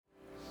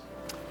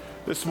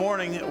This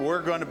morning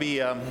we're going to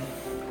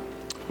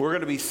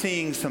be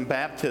seeing some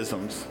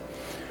baptisms.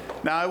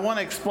 Now I want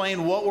to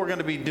explain what we're going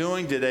to be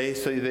doing today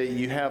so that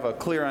you have a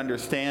clear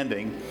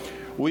understanding.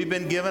 We've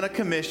been given a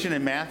commission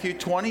in Matthew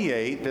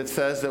 28 that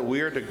says that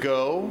we are to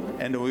go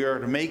and we are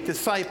to make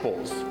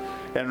disciples.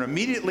 And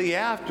immediately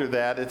after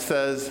that it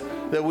says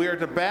that we are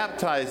to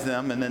baptize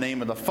them in the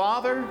name of the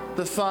Father,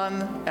 the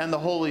Son, and the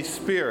Holy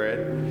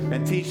Spirit,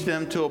 and teach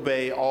them to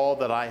obey all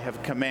that I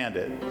have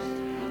commanded.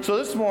 So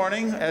this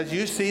morning, as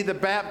you see the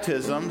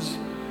baptisms,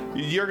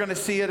 you're going to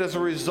see it as a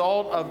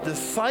result of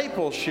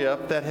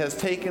discipleship that has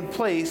taken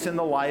place in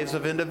the lives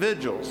of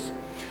individuals.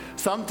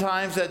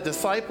 Sometimes that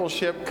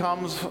discipleship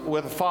comes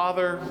with a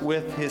father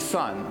with his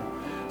son.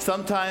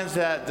 Sometimes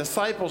that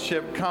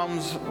discipleship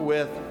comes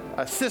with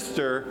a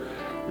sister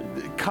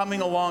coming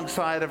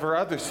alongside of her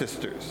other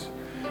sisters.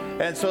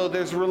 And so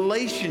there's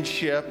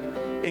relationship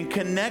in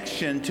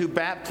connection to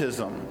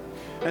baptism.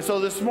 And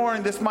so this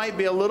morning, this might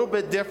be a little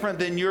bit different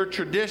than your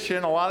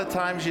tradition. A lot of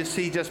times you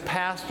see just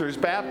pastors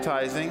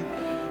baptizing.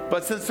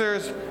 But since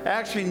there's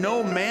actually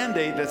no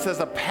mandate that says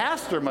a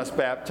pastor must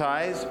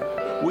baptize,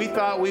 we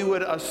thought we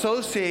would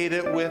associate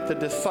it with the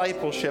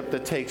discipleship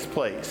that takes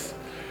place.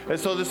 And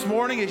so this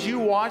morning, as you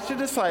watch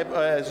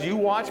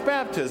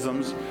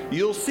baptisms,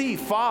 you'll see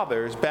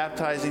fathers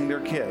baptizing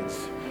their kids.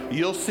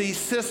 You'll see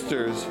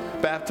sisters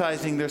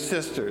baptizing their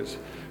sisters.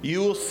 You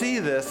will see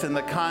this in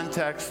the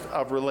context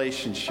of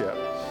relationship.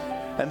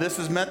 And this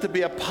is meant to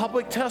be a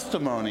public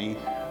testimony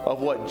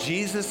of what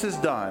Jesus has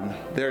done,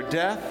 their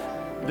death,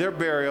 their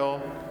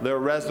burial, their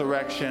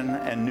resurrection,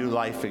 and new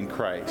life in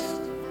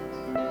Christ.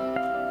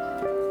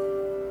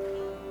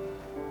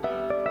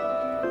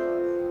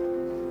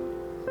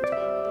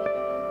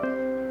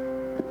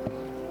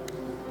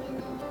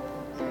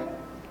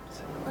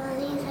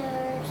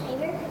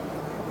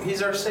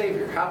 He's our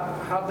Savior.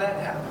 How'd that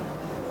happen?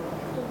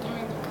 He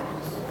died on the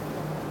cross.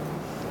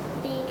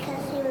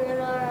 Because he wanted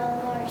all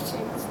of our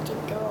sins to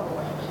go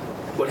away.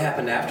 What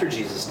happened after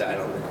Jesus died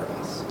on the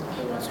cross?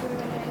 He was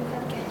resurrected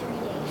after 3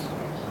 days.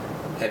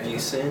 Have you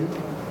sinned?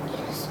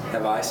 Yes.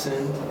 Have I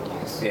sinned?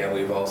 Yes. Yeah,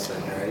 we've all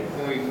sinned,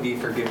 right? We can be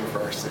forgiven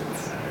for our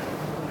sins.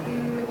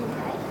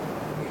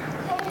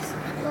 I just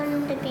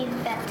wanted to be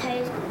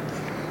baptized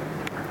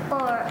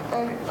for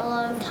a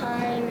long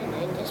time, and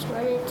I just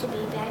wanted to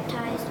be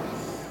baptized.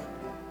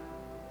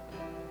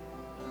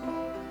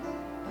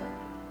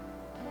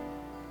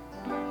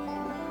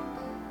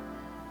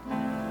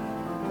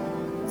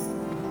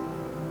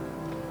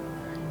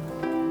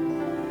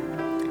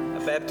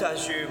 I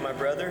baptize you, my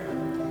brother,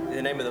 in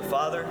the name of the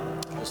Father,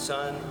 the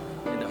Son,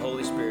 and the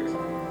Holy Spirit.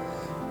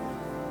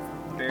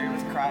 Buried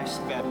with Christ's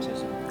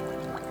baptism.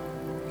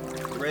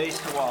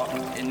 Raised to walk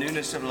in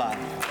newness of life.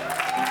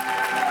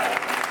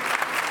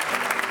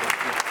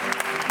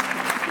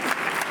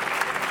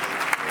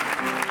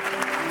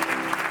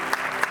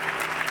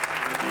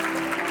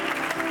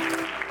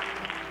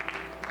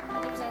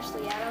 My name is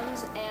Ashley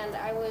Adams, and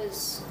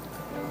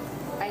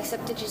I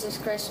accepted Jesus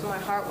Christ in my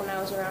heart when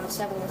I was around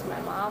 7 with my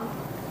mom.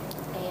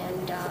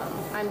 And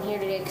I'm here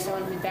today because I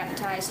want to be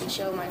baptized and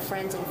show my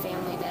friends and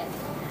family that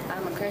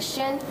I'm a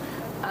Christian.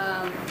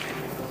 I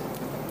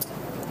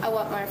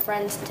want my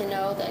friends to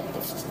know that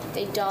if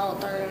they don't,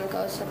 they're going to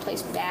go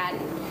someplace bad.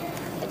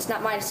 And it's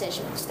not my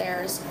decision, it's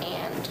theirs.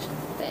 And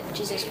that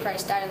Jesus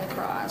Christ died on the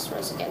cross,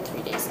 rose again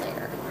 3 days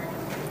later.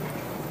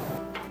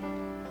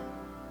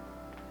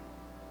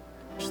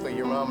 Actually,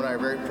 your mom and I are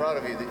very proud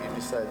of you that you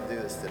decided to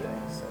do this today.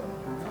 So,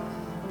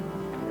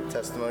 your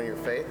testimony, your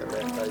faith, I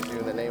baptize you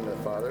in the name of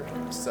the Father,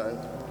 the Son,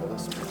 and the Holy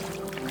Spirit.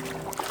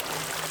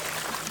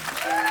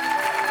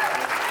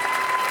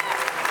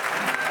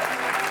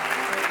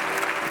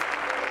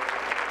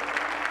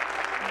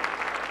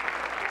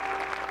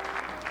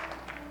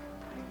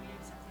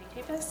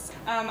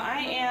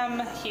 I am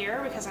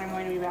here because I'm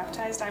going to be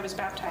baptized. I was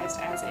baptized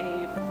as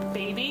a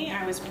baby.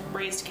 I was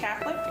raised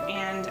Catholic,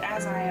 and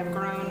as I have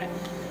grown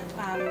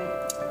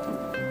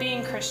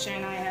being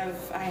Christian, I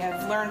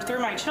have learned through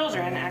my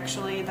children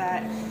actually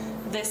that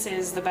this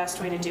is the best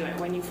way to do it,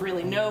 when you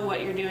really know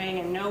what you're doing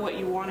and know what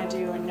you want to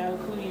do and know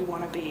who you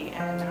want to be.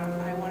 And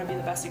I want to be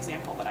the best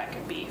example that I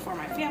could be for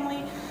my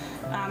family,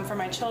 for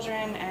my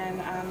children,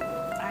 and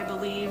I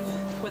believe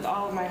with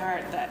all of my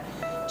heart that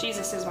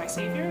Jesus is my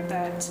Savior,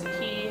 that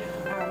He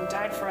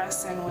died for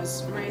us and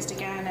was raised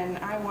again, and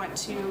I want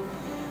to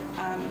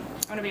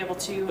be able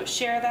to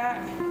share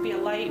that, be a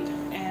light,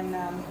 and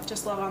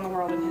just love on the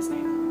world in His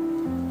name.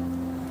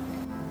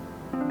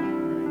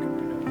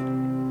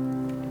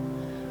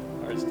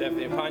 All right,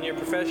 Stephanie, upon your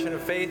profession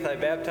of faith, I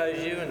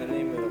baptize you in the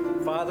name of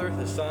the Father,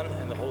 the Son,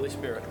 and the Holy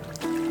Spirit.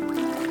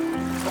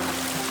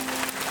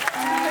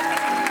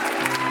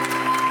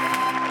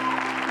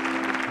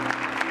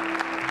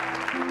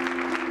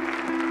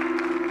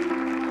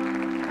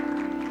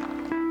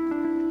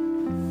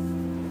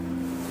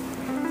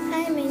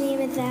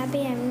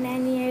 Abby. I'm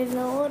 9 years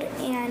old,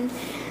 and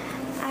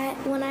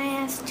when I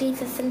asked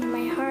Jesus into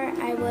my heart,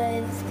 I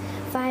was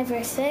 5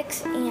 or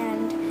 6,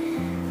 and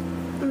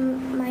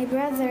my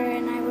brother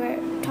and I were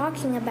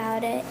talking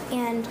about it,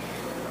 and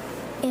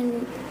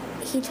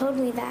he told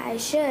me that I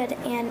should,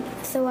 and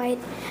so I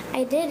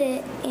did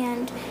it,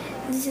 and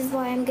this is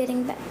why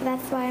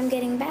that's why I'm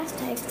getting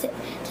baptized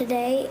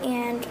today,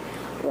 and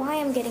why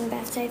I'm getting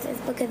baptized is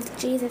because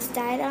Jesus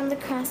died on the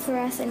cross for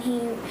us, and he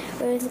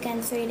rose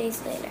again 3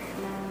 days later.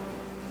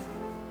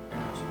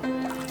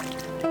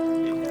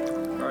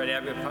 All right,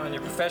 Abby, upon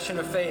your profession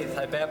of faith,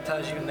 I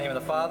baptize you in the name of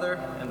the Father,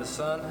 and the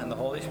Son, and the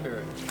Holy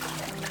Spirit.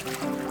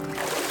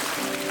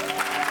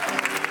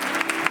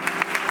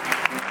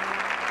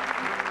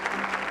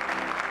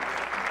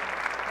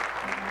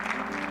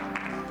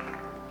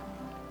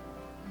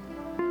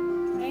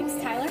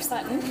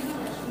 Sutton.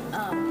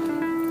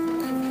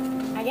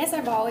 I guess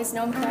I've always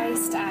known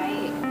Christ.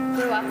 I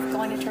grew up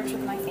going to church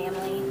with my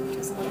family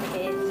as a little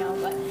kid,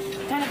 but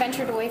kind of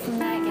ventured away from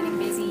that, getting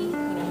busy,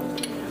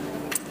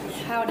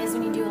 how it is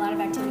when you do a lot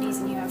of activities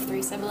and you have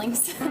 3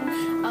 siblings.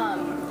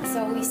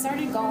 So we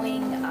started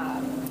going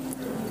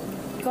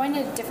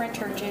to different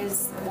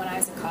churches when I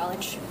was in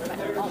college,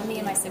 me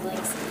and my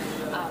siblings.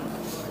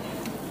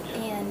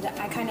 And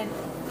I kind of,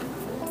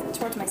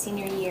 towards my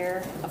senior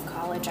year of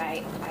college,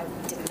 I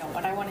didn't know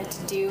what I wanted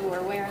to do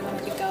or where I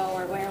wanted to go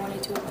or where I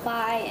wanted to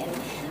apply, and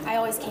I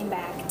always came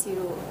back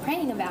to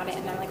praying about it,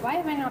 and I'm like, why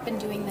have I not been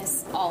doing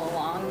this all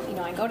along?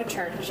 I go to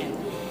church,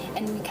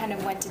 and we kind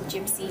of went to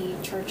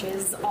gypsy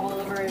churches all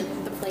over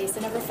the place.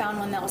 I never found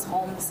one that was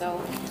home, so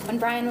when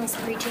Brian was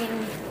preaching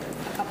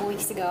a couple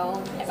weeks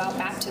ago about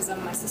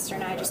baptism, my sister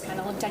and I just kind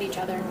of looked at each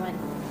other and went,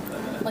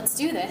 let's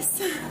do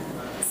this.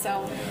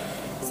 So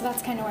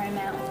that's kind of where I'm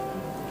at.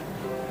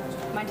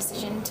 My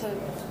decision to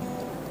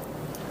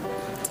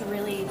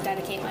really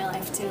dedicate my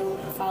life to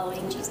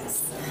following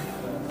Jesus.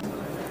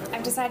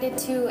 I've decided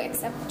to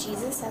accept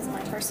Jesus as my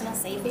personal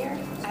Savior.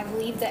 I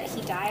believe that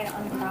he died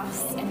on the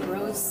cross and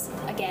rose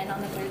again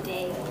on the 3rd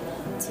day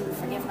to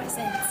forgive my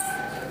sins.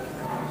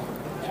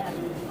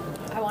 And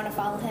I want to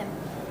follow him.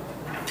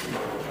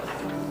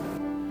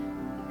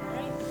 All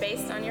right.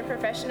 Based on your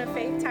profession of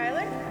faith,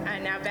 Tyler, I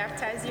now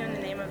baptize you in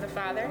the name of the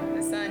Father,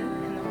 the Son,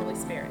 and the Holy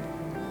Spirit.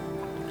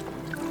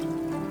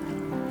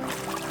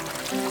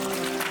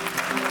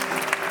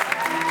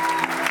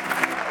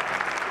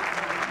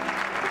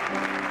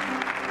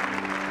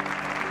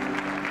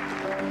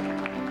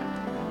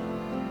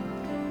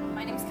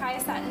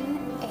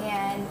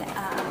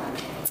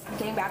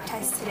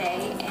 Baptized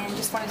today, and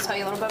just wanted to tell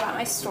you a little bit about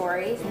my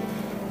story.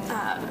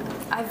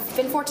 I've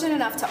been fortunate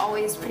enough to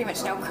always pretty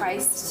much know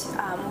Christ.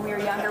 When we were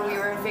younger, we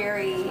were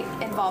very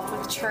involved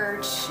with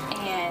church,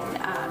 and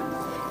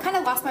kind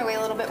of lost my way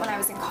a little bit when I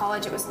was in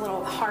college. It was a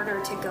little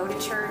harder to go to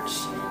church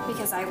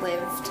because I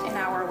lived an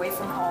hour away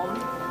from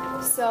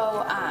home.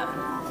 So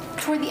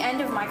toward the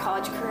end of my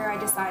college career, I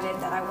decided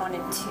that I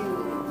wanted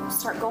to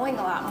start going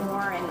a lot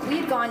more, and we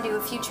had gone to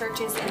a few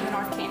churches in the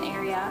North Canton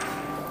area,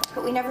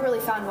 but we never really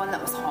found one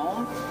that was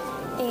home.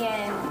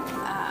 And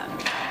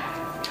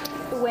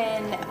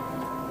when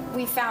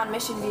we found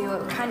Mission View,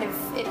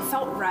 it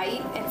felt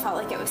right. It felt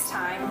like it was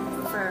time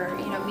for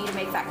me to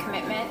make that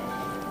commitment.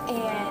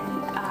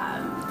 And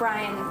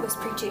Brian was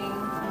preaching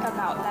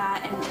about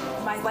that, and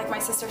like my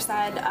sister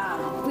said,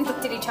 we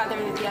looked at each other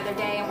the other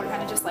day, and we're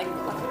kind of just like,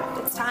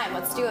 it's time,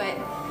 let's do it.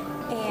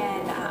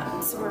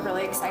 And so we're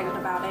really excited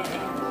about it,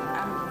 and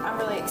I'm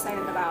really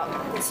excited about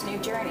this new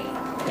journey.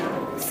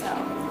 So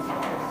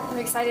I'm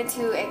excited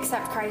to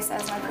accept Christ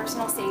as my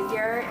personal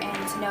Savior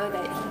and to know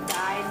that he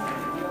died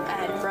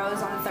and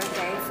rose on the 3rd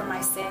day for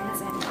my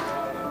sins. And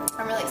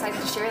I'm really excited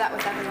to share that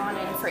with everyone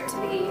and for it to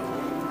be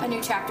a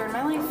new chapter in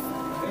my life.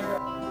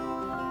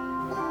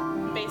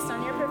 Based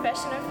on your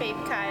profession of faith,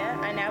 Kaya,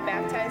 I now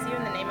baptize you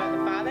in the name of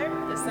the Father,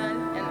 the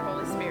Son, and the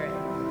Holy Spirit.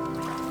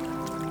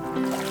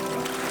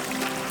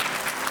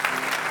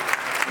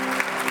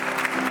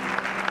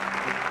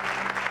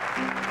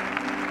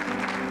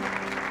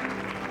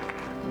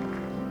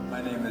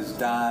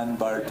 Don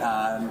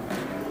Barton.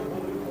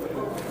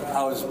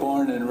 I was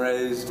born and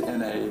raised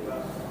in a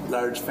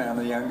large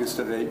family, youngest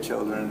of 8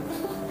 children.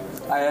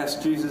 I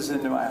asked Jesus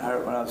into my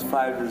heart when I was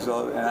 5 years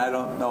old, and I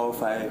don't know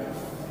if I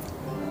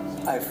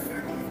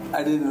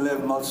didn't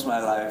live most of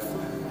my life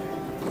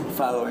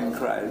following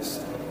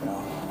Christ.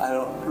 I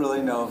don't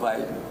really know if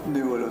I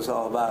knew what it was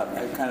all about.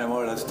 I kind of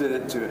more or less did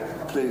it to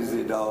please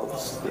the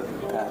adults, the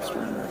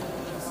pastor.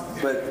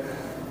 But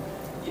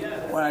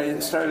when I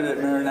started at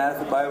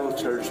Maranatha Bible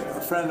Church,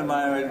 a friend of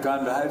mine who had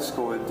gone to high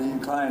school with Dean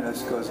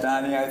Kleinis goes,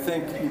 Donnie, I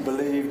think you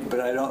believed, but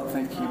I don't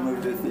think you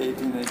moved it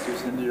 18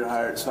 inches into your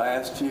heart. So I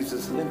asked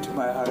Jesus into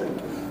my heart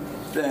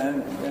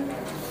then. And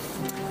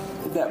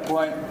at that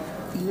point,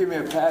 he gave me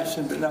a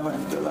passion to know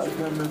him, to love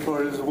him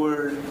before his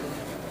word.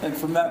 And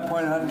from that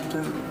point on,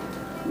 to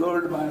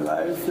Lord of my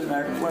life, and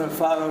I want to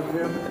follow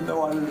him in the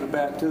waters of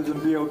baptism,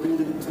 be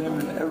obedient to him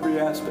in every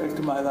aspect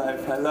of my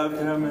life. I love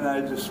him, and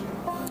I just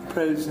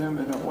praise him,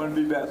 and I want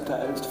to be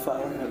baptized to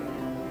follow him.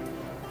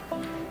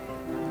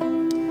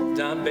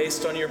 Don,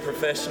 based on your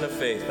profession of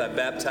faith, I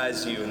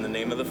baptize you in the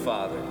name of the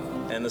Father,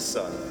 and the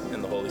Son,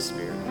 and the Holy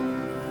Spirit.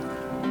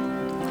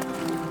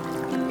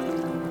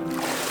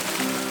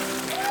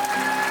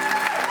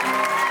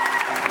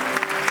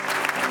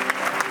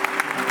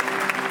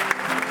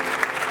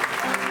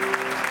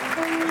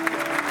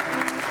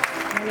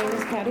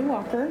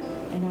 Walker,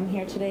 and I'm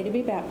here today to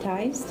be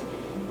baptized.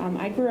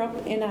 I grew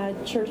up in a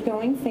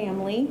church-going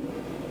family.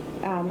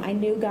 I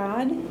knew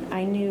God.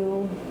 I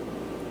knew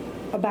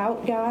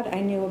about God.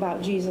 I knew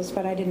about Jesus,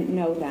 but I didn't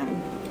know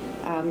them.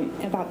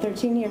 About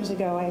 13 years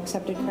ago, I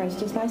accepted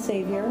Christ as my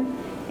Savior,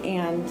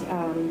 and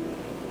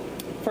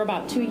for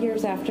about 2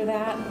 years after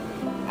that,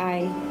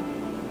 I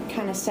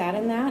kind of sat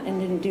in that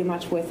and didn't do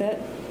much with it.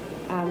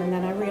 And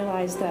then I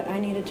realized that I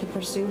needed to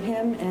pursue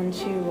Him and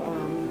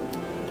to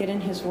get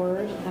in His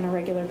Word on a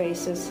regular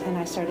basis, and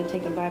I started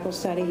taking Bible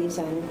studies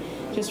and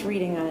just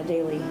reading on a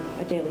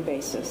daily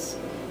basis.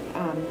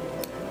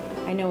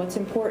 I know it's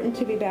important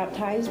to be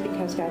baptized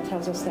because God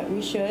tells us that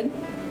we should.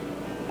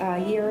 A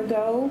year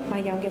ago, my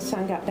youngest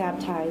son got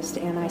baptized,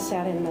 and I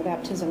sat in the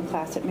baptism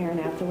class at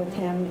Maranatha with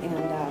him,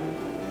 and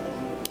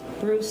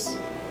Bruce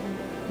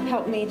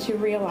helped me to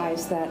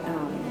realize that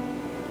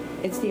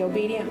it's the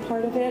obedient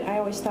part of it. I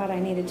always thought I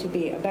needed to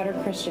be a better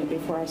Christian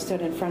before I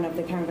stood in front of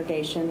the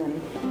congregation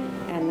and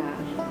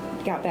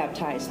got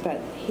baptized. But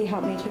he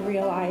helped me to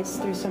realize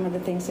through some of the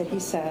things that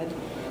he said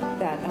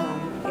that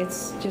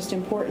it's just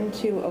important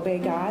to obey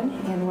God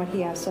and what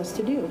He asks us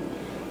to do.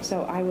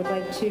 So I would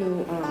like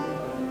to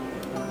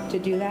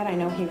do that. I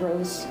know He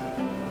rose,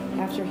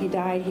 after He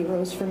died, He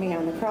rose for me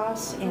on the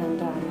cross,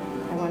 and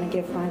I want to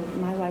give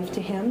my life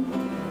to Him,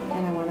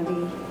 and I want to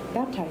be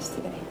baptized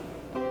today.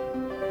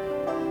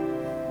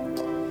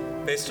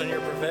 Based on your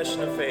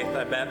profession of faith,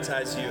 I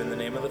baptize you in the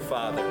name of the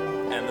Father,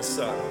 and the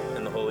Son,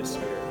 and the Holy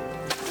Spirit.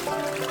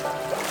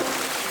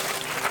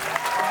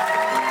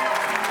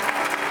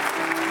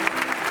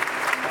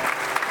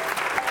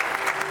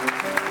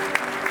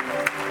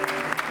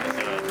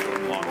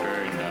 Jordan Walker,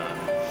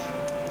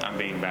 and I'm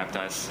being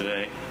baptized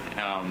today.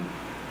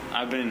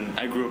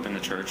 I grew up in the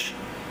church,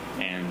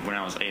 and when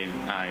I was 8,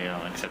 I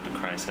accepted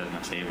Christ as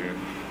my Savior.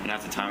 And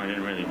at the time, I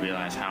didn't really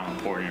realize how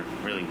important it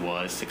really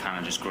was to kind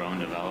of just grow and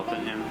develop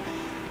in Him.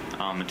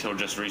 Until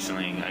just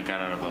recently, I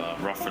got out of a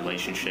rough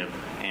relationship,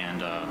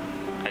 and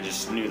I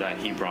just knew that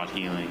He brought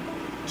healing.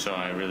 So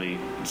I really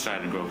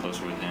decided to grow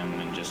closer with Him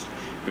and just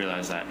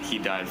realize that He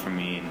died for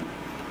me and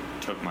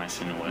took my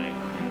sin away.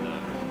 And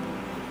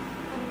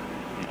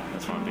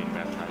that's why I'm being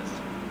baptized.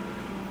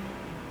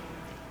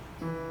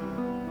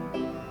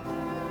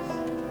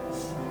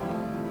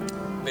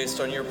 Based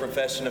on your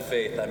profession of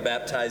faith, I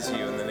baptize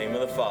you in the name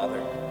of the Father,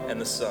 and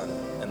the Son,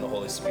 and the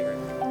Holy Spirit.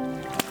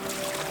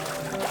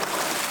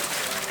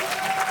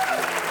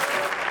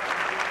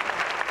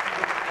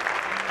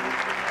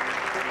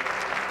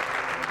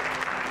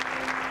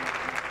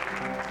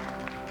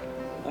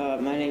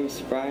 My name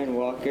is Brian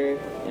Walker,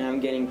 and I'm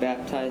getting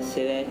baptized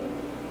today.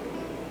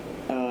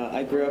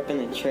 I grew up in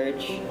the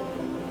church,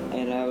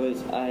 and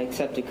I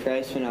accepted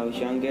Christ when I was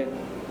younger.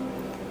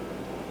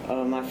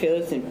 I feel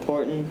it's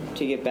important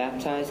to get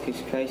baptized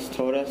because Christ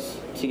told us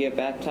to get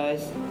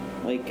baptized,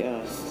 like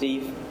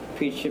Steve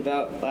preached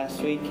about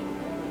last week.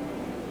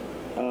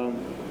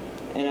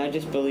 And I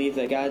just believe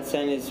that God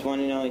sent His one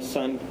and only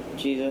Son,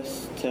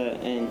 Jesus, to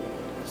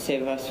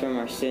save us from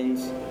our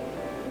sins.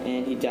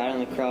 And He died on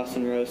the cross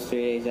and rose 3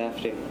 days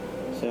after.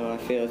 So I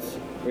feel it's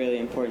really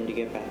important to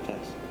get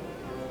baptized.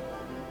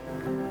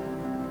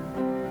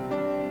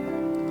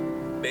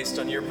 Based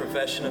on your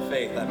profession of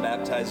faith, I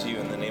baptize you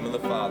in the name of the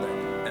Father,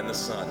 and the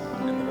Son,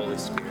 and the Holy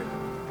Spirit.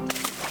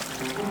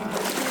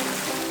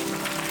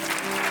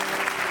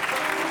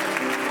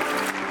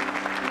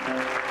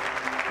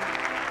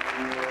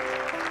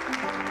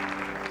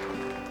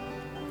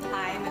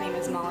 Hi, my name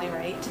is Molly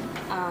Wright.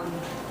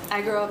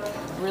 I grew up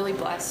really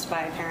blessed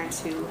by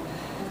parents who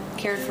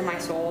cared for my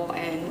soul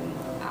and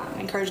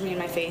encouraged me in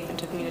my faith and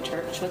took me to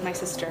church with my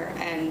sister.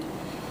 And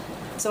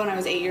so when I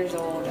was 8 years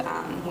old,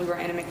 we were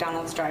in a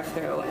McDonald's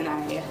drive-thru, and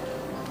I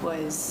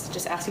was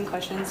just asking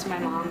questions to my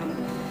mom,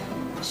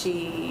 and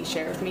she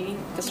shared with me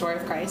the story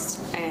of Christ,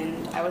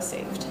 and I was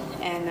saved.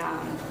 And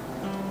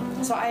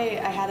so I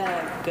had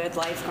a good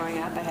life growing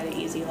up. I had an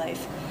easy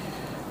life.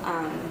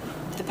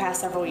 The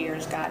past several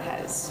years, God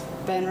has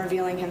been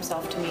revealing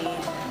Himself to me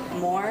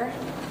more,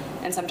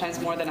 and sometimes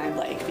more than I'd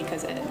like,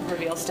 because it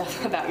reveals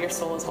stuff about your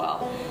soul as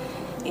well.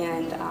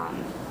 And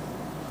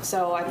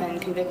so I've been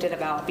convicted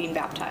about being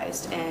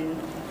baptized, and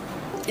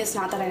it's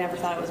not that I never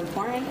thought it was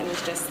important. It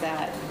was just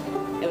that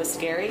it was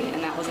scary,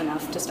 and that was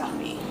enough to stop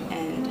me.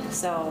 And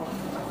so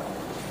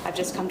I've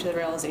just come to the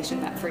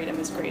realization that freedom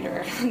is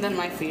greater than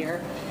my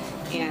fear.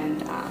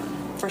 And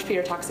 1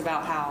 Peter talks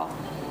about how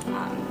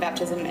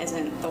baptism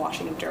isn't the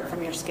washing of dirt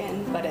from your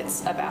skin, but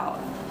it's about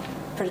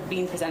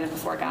being presented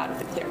before God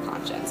with a clear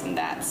conscience. And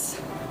that's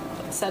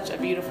such a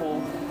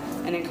beautiful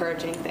and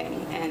encouraging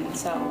thing. And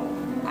so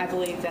I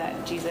believe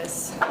that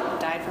Jesus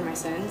died for my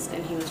sins,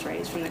 and He was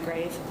raised from the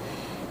grave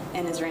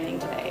and is reigning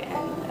today.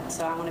 And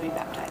so I want to be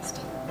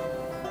baptized.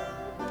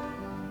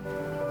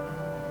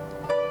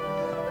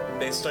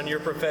 Based on your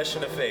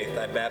profession of faith,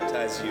 I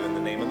baptize you in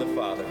the name of the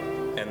Father,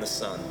 and the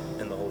Son,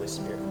 and the Holy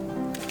Spirit.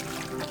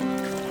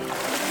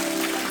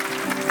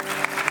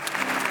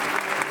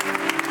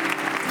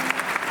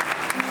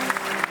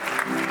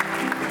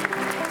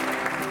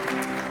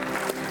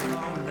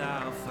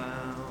 Thou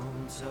found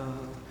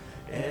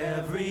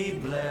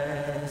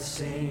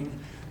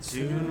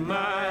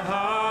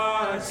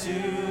heart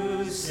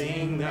to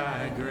sing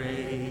thy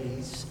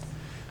grace.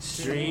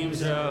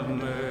 Streams of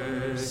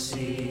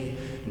mercy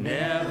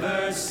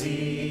never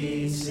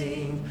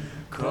ceasing,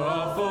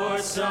 call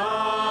for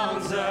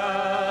songs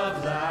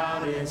of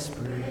loudest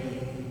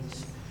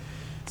praise.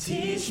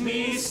 Teach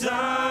me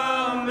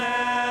some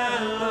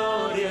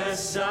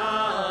melodious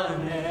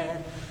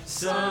sonnet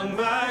sung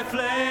by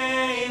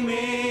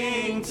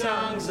flaming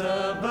tongues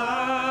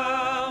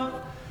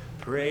above.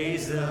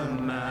 Praise the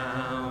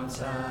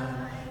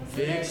mountain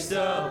fixed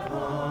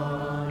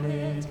upon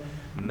it,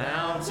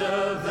 mount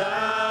of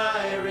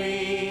thy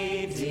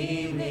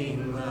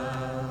redeeming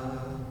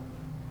love.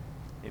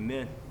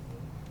 Amen.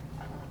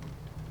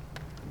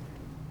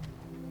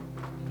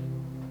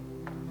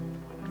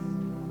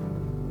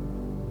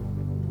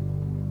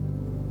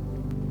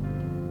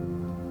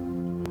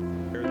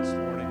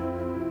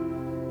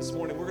 This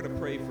morning we're going to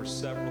pray for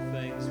several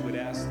things. We'd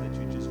ask that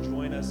you just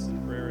join us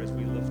in prayer as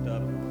we lift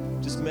up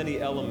just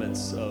many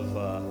elements of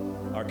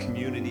our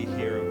community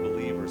here of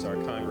believers, our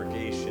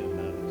congregation,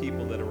 the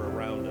people that are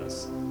around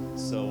us.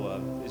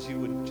 So as you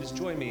would just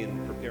join me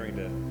in preparing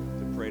to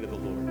pray to the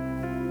Lord.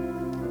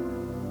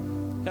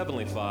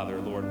 Heavenly Father,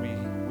 Lord,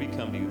 we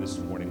come to you this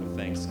morning with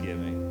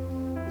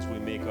thanksgiving as we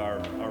make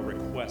our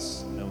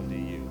requests known to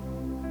you.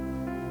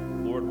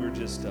 Lord, we're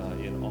just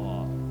in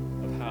awe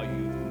of how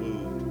you've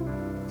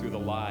moved through the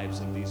lives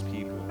of these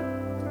people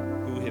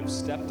who have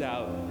stepped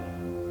out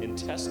in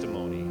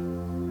testimony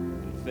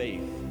and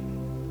faith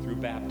through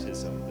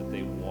baptism that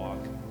they walk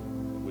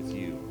with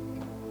you.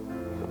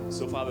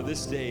 So, Father,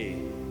 this day,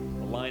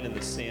 a line in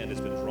the sand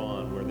has been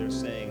drawn where they're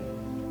saying,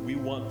 we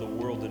want the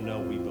world to know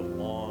we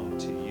belong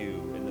to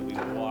you and that we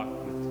walk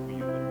with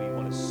you and we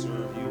want to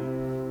serve you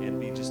and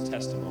be just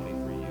testimony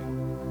for you.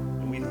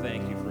 And we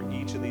thank you for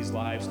each of these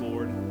lives,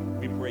 Lord.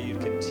 We pray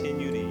you'd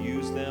continue to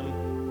use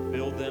them,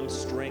 build them,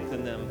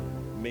 strengthen them.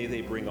 May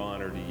they bring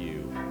honor to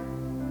you.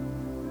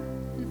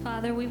 And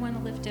Father, we want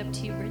to lift up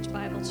to you Bridge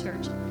Bible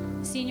Church,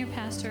 Senior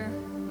Pastor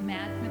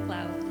Matt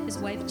McLeod, his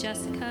wife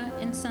Jessica,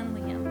 and son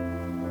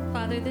Liam.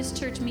 Father, this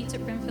church meets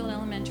at Brimfield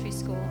Elementary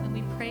School, and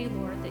we pray,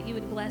 Lord, that you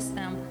would bless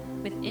them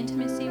with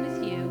intimacy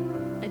with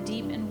you, a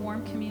deep and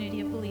warm community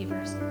of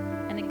believers,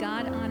 and a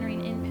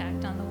God-honoring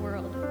impact on the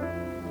world.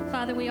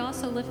 Father, we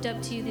also lift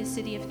up to you the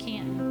city of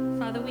Canton.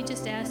 Father, we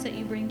just ask that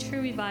you bring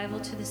true revival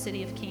to the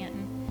city of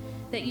Canton,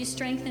 that you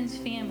strengthen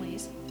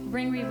families,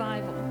 bring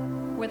revival,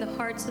 where the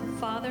hearts of the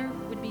father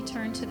would be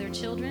turned to their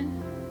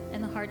children,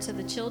 and the hearts of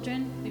the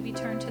children would be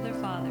turned to their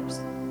fathers.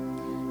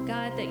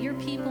 God, that your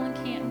people in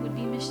Canton would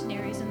be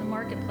missionaries in the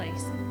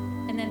marketplace,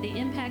 and that the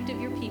impact of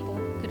your people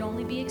could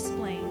only be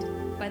explained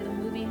by the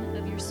moving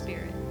of your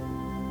Spirit.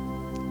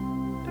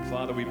 And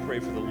Father, we pray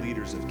for the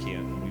leaders of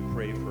Canton. We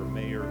pray for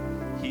Mayor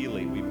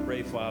Healy. We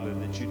pray, Father,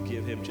 that you'd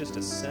give him just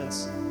a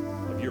sense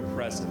of your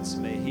presence.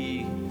 May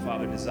he,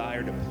 Father,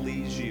 desire to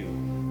please you.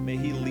 May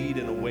he lead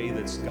in a way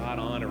that's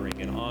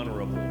God-honoring and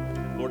honorable.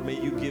 Lord, may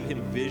you give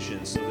him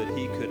vision so that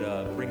he could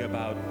bring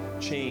about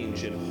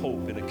change and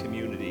hope in a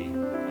community.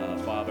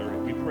 Father,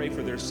 we pray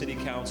for their city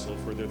council,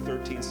 for their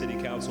 13 city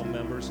council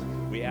members.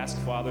 We ask,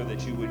 Father,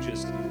 that you would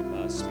just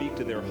speak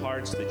to their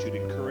hearts, that you'd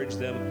encourage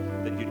them,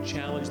 that you'd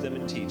challenge them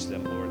and teach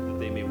them, Lord, that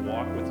they may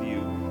walk with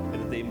you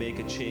and that they make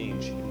a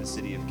change in the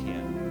city of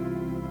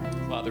Canton.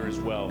 Father,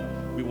 as well,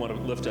 we want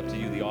to lift up to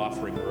you the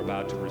offering we're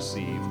about to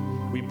receive.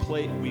 We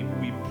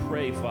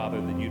pray, Father,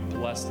 that you'd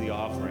bless the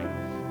offering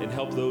and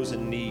help those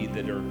in need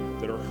that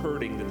are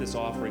hurting, that this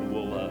offering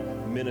will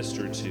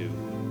minister to.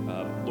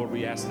 Lord,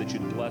 we ask that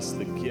you'd bless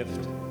the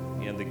gift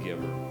and the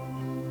giver.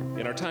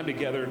 In our time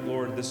together,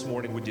 Lord, this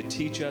morning, would you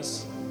teach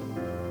us?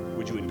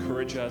 Would you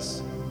encourage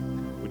us?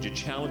 Would you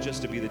challenge us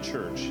to be the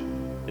church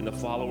and the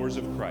followers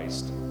of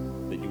Christ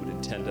that you would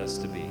intend us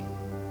to be?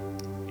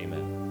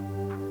 Amen.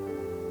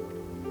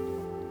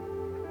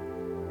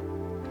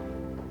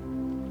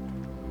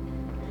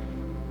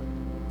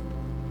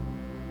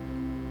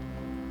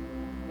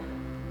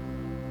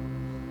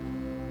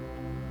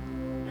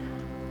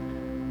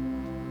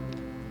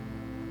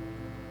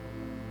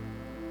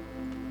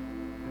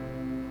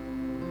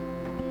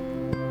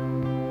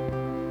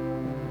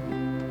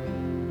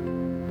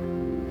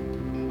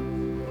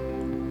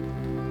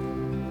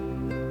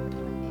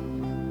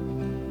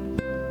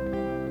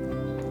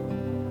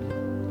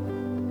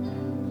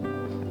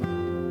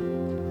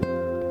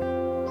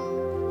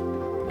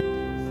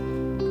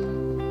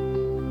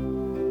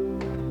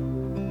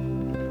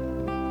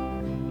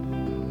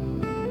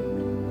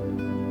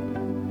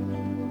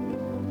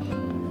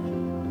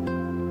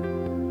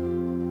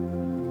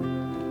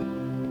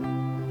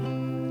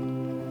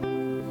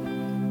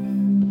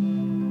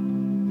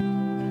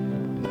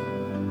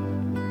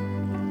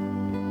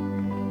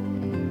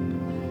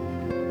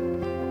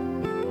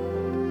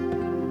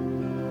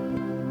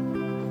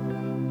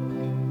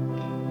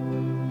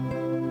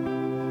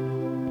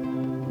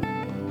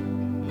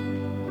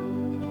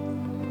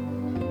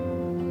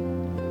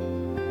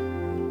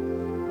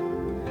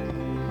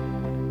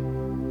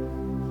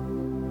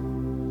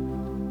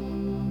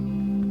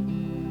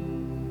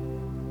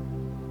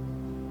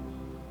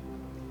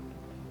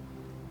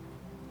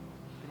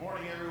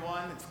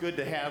 Good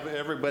to have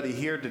everybody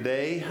here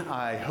today.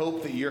 I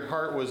hope that your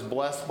heart was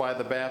blessed by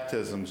the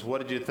baptisms.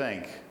 What did you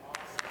think?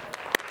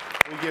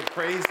 We give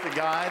praise to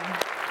God.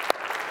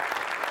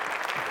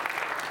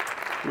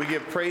 We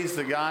give praise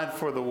to God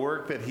for the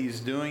work that He's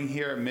doing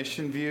here at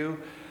Mission View.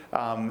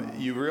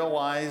 You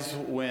realize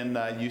when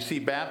you see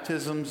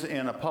baptisms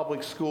in a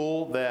public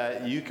school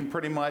that you can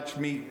pretty much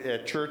meet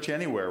at church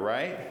anywhere,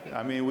 right?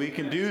 I mean, we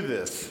can do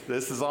this.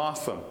 This is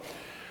awesome.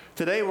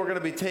 Today we're going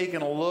to be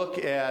taking a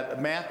look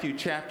at Matthew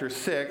chapter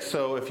 6.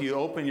 So if you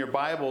open your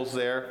Bibles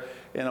there,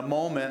 in a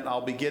moment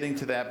I'll be getting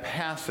to that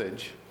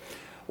passage.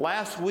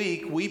 Last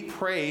week we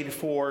prayed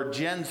for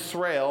Jen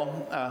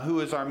Srail,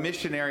 who is our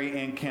missionary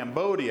in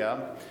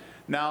Cambodia.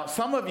 Now,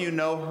 some of you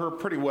know her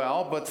pretty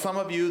well, but some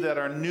of you that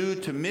are new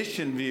to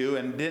Mission View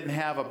and didn't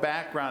have a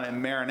background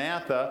in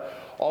Maranatha,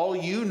 all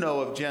you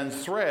know of Jen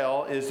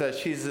Srail is that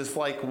she's this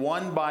like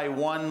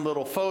one-by-one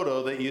little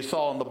photo that you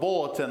saw in the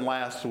bulletin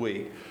last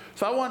week.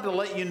 So I wanted to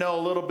let you know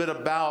a little bit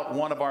about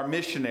one of our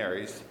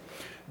missionaries.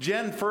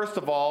 Jen, first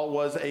of all,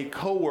 was a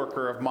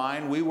co-worker of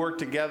mine. We worked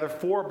together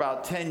for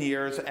about 10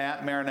 years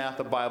at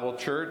Maranatha Bible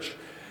Church.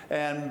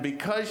 And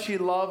because she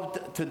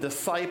loved to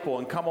disciple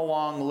and come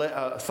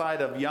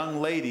alongside of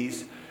young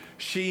ladies,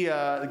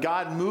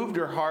 God moved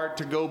her heart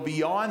to go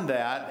beyond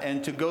that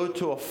and to go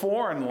to a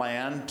foreign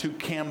land, to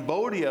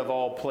Cambodia of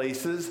all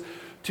places,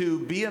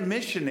 to be a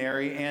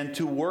missionary and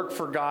to work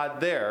for God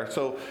there.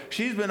 So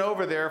she's been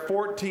over there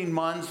 14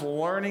 months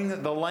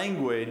learning the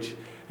language.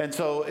 And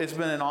so it's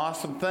been an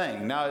awesome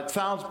thing. Now, it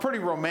sounds pretty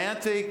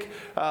romantic,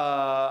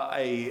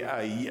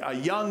 a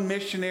young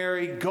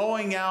missionary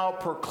going out,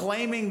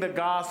 proclaiming the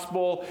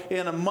gospel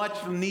in a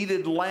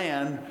much-needed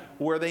land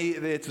where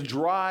it's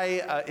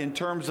dry in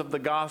terms of the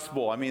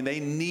gospel. I mean, they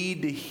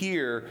need to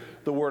hear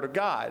the word of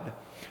God.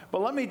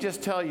 But let me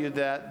just tell you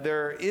that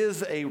there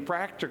is a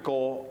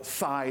practical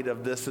side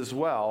of this as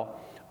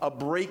well, a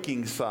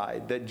breaking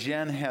side that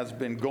Jen has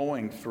been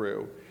going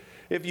through.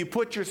 If you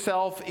put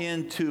yourself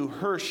into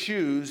her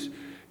shoes,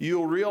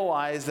 you'll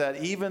realize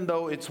that even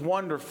though it's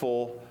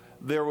wonderful,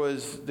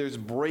 there's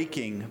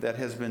breaking that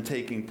has been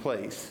taking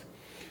place.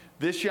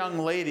 This young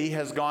lady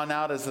has gone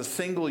out as a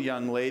single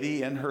young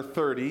lady in her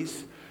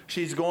 30s.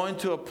 She's gone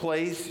to a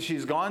place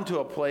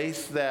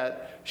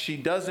that she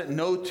doesn't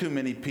know too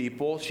many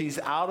people. She's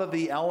out of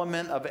the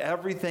element of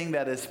everything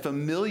that is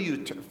familiar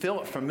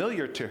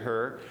to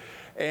her,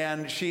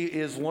 and she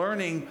is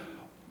learning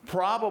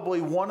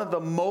probably one of the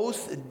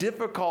most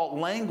difficult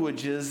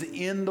languages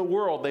in the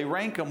world. They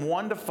rank them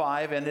 1 to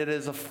 5, and it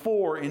is a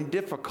 4 in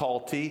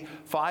difficulty.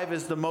 5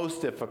 is the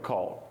most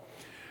difficult.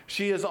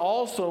 She is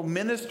also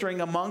ministering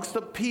amongst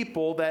the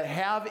people that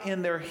have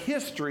in their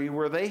history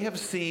where they have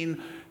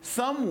seen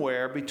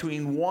somewhere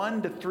between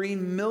 1 to 3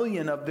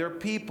 million of their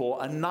people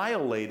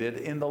annihilated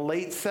in the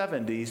late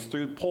 70s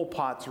through Pol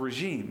Pot's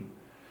regime.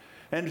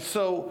 And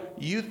so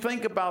you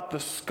think about the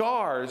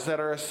scars that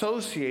are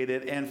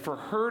associated, and for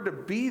her to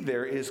be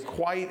there is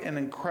quite an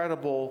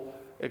incredible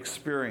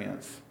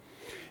experience.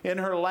 In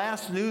her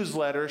last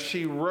newsletter,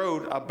 she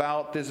wrote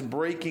about this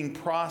breaking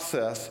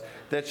process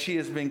that she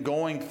has been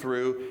going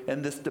through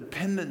and this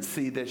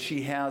dependency that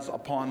she has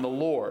upon the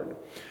Lord.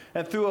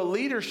 And through a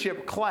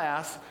leadership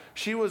class,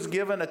 she was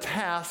given a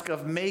task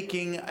of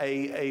making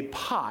a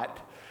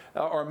pot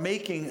or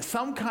making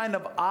some kind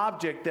of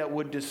object that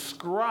would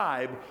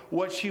describe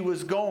what she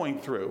was going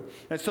through.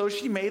 And so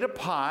she made a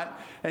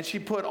pot, and she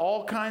put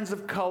all kinds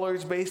of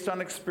colors based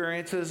on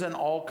experiences and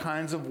all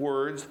kinds of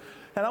words.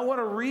 And I want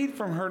to read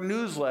from her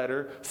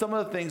newsletter some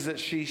of the things that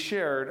she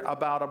shared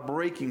about a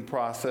breaking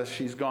process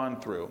she's gone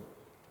through.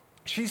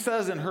 She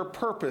says in her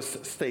purpose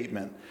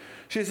statement,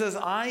 she says,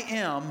 I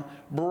am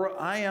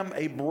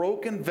a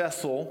broken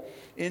vessel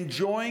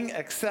enjoying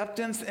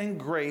acceptance and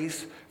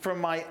grace from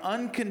my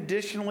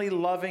unconditionally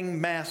loving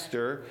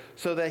Master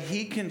so that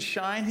He can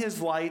shine His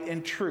light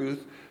and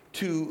truth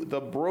to the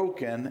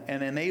broken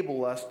and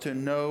enable us to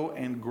know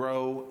and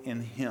grow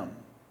in Him.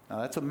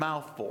 Now that's a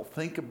mouthful.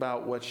 Think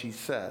about what she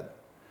said.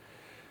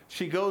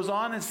 She goes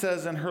on and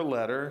says in her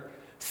letter,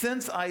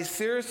 since I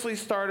seriously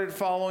started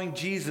following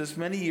Jesus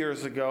many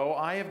years ago,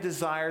 I have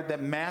desired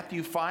that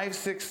Matthew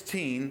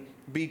 5:16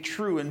 be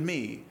true in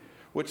me,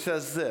 which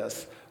says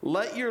this,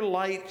 let your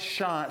light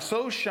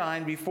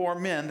shine before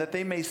men that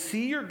they may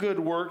see your good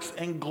works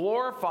and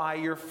glorify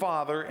your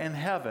Father in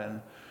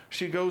heaven.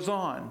 She goes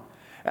on,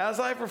 as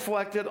I've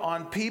reflected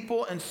on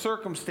people and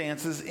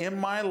circumstances in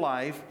my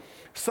life,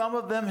 some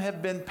of them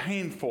have been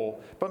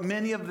painful, but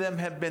many of them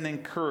have been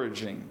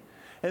encouraging.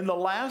 In the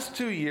last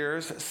 2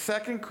 years,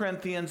 2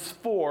 Corinthians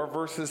 4,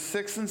 verses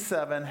 6 and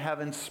 7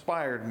 have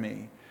inspired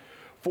me.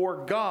 For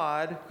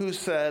God, who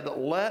said,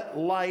 let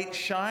light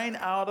shine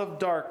out of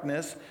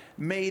darkness,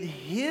 made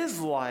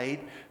His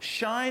light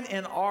shine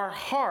in our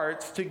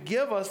hearts to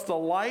give us the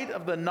light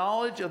of the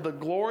knowledge of the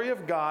glory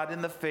of God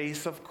in the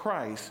face of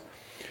Christ.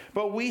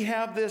 But we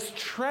have this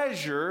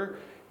treasure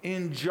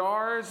in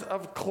jars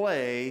of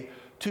clay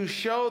to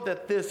show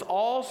that this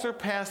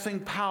all-surpassing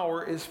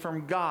power is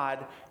from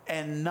God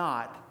and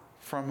not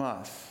from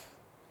us.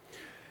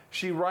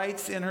 She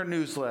writes in her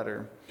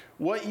newsletter,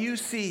 "What you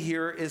see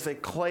here is a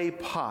clay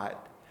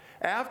pot.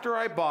 After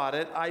I bought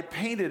it, I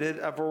painted it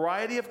a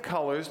variety of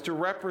colors to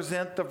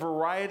represent the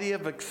variety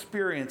of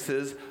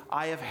experiences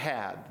I have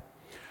had.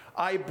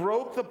 I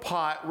broke the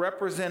pot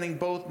representing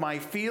both my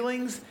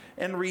feelings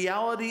and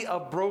reality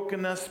of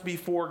brokenness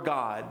before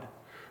God,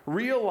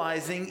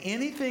 realizing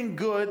anything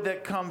good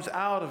that comes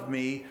out of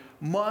me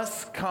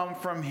must come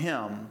from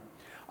Him.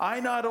 I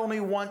not only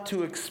want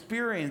to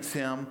experience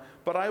Him,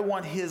 but I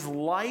want His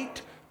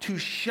light to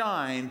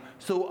shine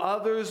so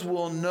others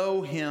will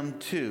know Him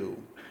too.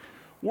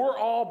 We're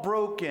all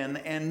broken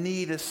and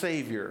need a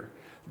Savior.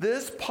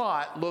 This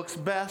pot looks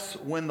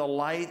best when the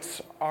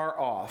lights are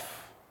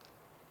off,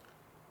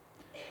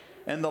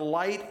 and the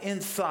light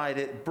inside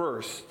it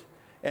bursts,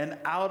 and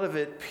out of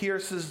it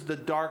pierces the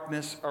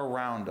darkness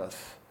around us.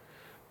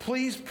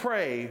 Please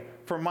pray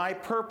for my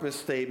purpose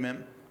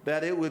statement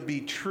that it would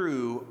be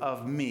true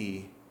of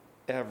me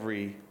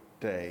every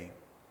day."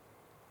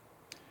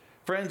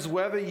 Friends,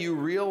 whether you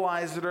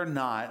realize it or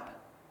not,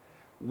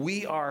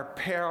 we are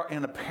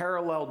in a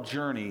parallel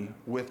journey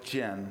with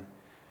Jen.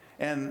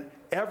 And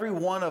every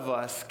one of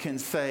us can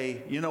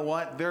say, you know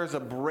what, there's a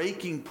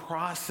breaking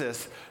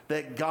process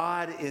that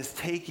God is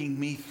taking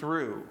me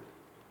through.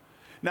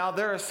 Now,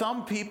 there are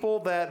some people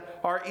that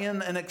are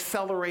in an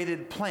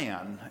accelerated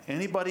plan.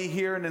 Anybody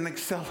here in an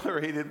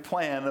accelerated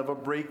plan of a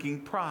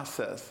breaking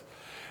process?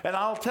 And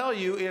I'll tell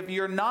you, if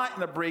you're not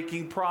in a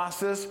breaking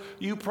process,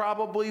 you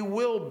probably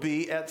will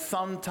be at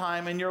some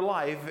time in your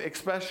life,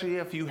 especially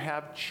if you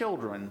have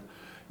children.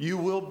 You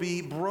will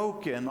be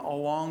broken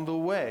along the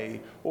way,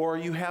 or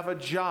you have a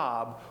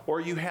job, or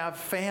you have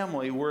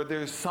family where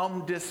there's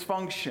some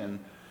dysfunction.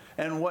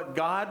 And what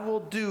God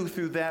will do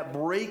through that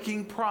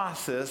breaking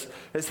process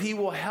is He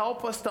will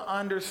help us to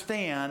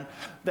understand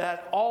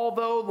that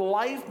although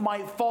life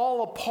might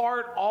fall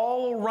apart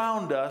all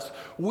around us,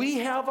 we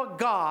have a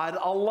God,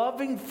 a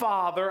loving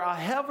Father, a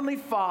Heavenly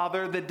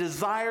Father that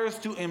desires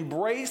to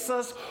embrace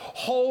us,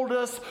 hold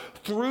us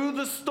through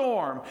the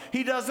storm.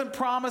 He doesn't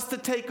promise to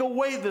take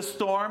away the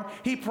storm.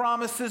 He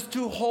promises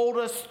to hold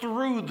us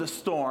through the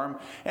storm,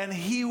 and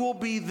He will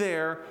be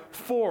there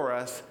for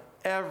us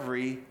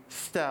every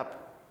step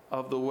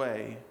of the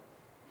way.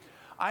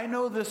 I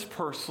know this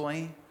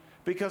personally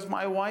because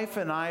my wife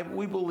and I,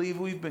 we believe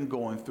we've been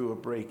going through a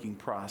breaking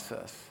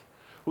process.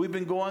 We've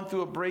been going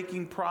through a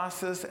breaking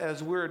process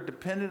as we're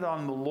dependent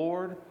on the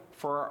Lord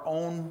for our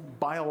own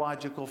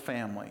biological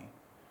family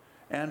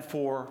and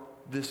for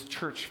this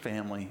church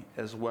family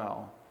as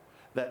well.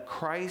 That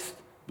Christ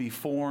be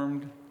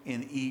formed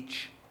in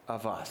each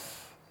of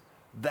us.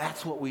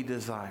 That's what we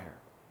desire.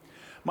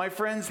 My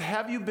friends,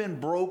 have you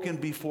been broken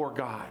before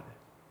God?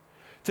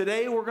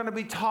 Today we're going to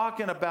be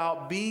talking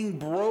about being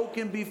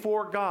broken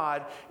before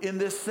God in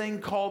this thing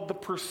called the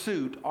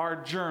pursuit, our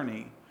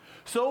journey.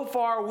 So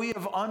far we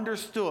have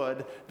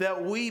understood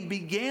that we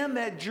began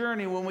that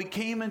journey when we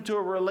came into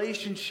a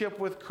relationship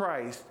with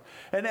Christ.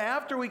 And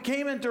after we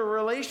came into a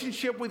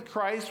relationship with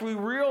Christ, we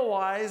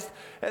realized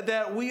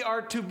that we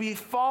are to be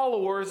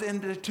followers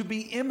and to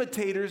be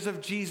imitators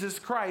of Jesus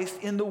Christ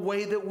in the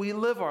way that we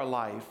live our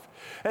life.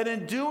 And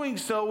in doing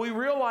so, we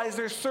realize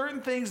there's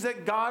certain things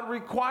that God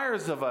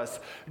requires of us.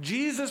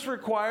 Jesus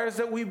requires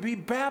that we be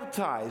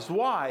baptized.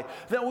 Why?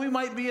 That we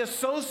might be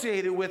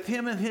associated with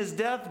Him in His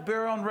death,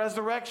 burial, and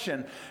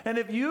resurrection. And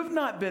if you've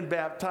not been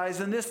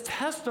baptized and this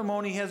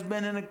testimony has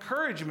been an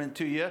encouragement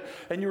to you,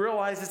 and you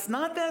realize it's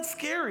not that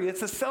scary,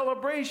 it's a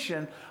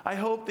celebration, I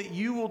hope that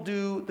you will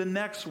do the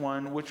next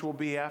one, which will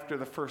be after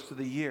the first of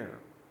the year.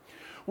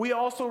 We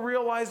also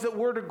realize that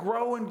we're to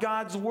grow in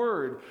God's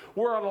Word.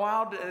 We're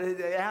allowed,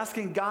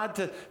 asking God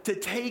to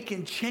take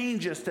and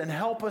change us and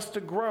help us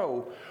to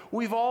grow.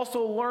 We've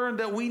also learned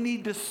that we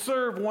need to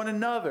serve one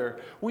another.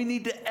 We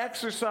need to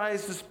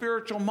exercise the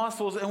spiritual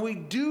muscles, and we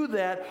do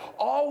that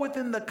all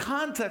within the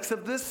context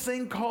of this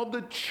thing called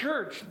the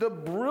church, the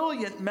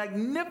brilliant,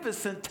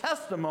 magnificent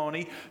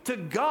testimony to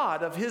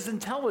God of His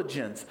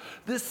intelligence,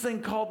 this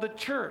thing called the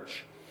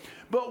church.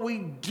 But we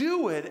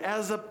do it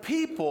as a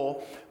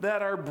people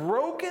that are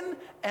broken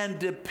and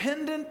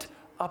dependent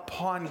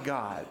upon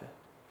God.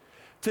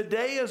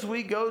 Today, as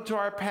we go to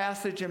our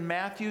passage in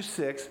Matthew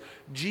 6,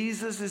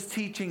 Jesus is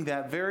teaching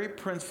that very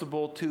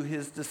principle to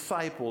His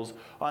disciples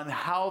on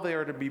how they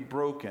are to be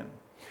broken.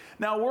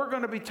 Now, we're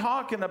going to be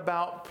talking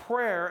about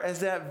prayer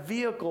as that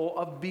vehicle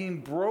of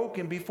being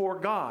broken before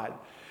God.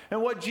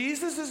 And what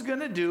Jesus is going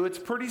to do, it's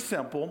pretty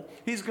simple.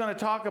 He's going to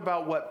talk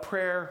about what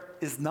prayer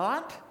is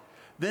not.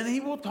 Then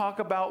He will talk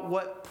about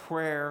what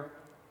prayer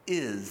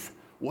is,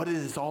 what it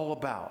is all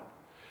about.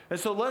 And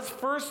so let's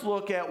first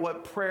look at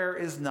what prayer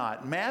is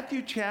not.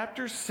 Matthew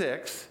chapter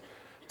 6,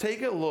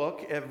 take a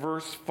look at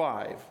verse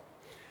 5.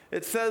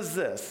 It says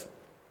this,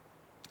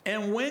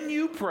 "And when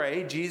you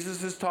pray,"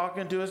 Jesus is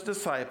talking to His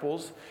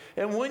disciples,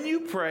 "and when you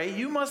pray,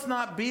 you must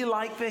not be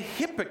like the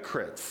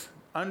hypocrites."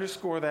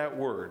 Underscore that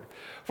word.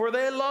 "For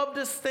they love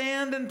to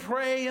stand and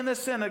pray in the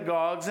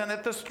synagogues and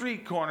at the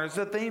street corners,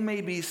 that they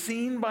may be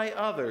seen by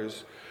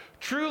others.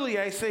 Truly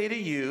I say to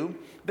you,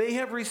 they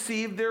have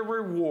received their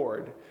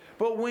reward.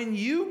 But when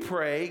you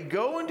pray,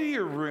 go into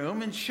your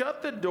room and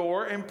shut the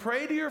door and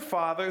pray to your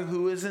Father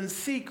who is in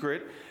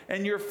secret,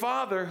 and your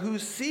Father who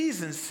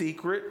sees in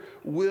secret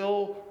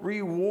will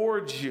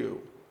reward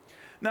you.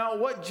 Now,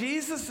 what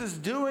Jesus is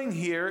doing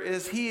here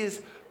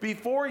is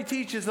before he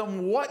teaches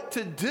them what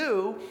to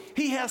do,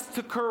 he has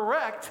to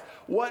correct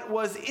what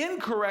was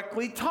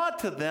incorrectly taught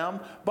to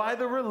them by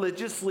the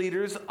religious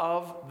leaders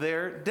of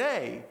their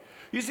day.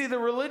 You see, the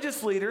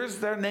religious leaders,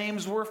 their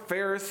names were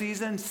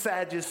Pharisees and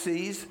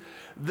Sadducees.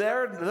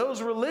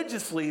 Those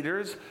religious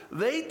leaders,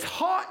 they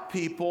taught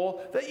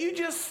people that you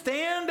just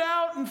stand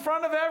out in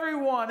front of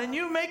everyone and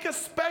you make a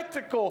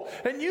spectacle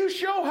and you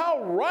show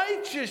how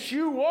righteous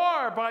you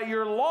are by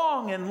your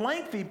long and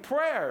lengthy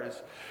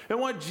prayers. And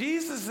what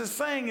Jesus is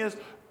saying is,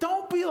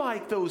 don't be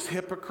like those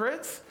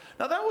hypocrites.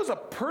 Now, that was a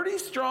pretty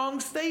strong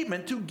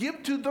statement to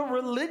give to the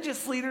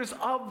religious leaders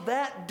of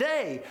that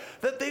day,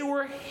 that they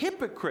were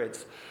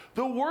hypocrites.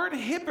 The word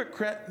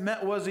hypocrite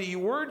was a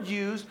word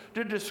used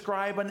to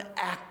describe an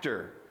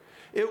actor.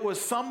 It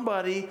was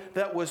somebody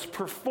that was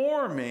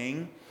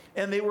performing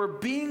and they were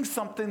being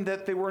something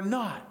that they were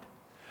not.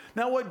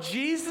 Now, what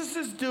Jesus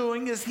is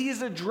doing is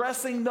he's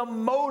addressing the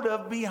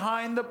motive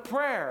behind the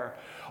prayer.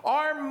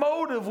 Our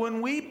motive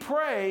when we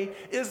pray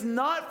is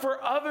not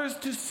for others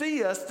to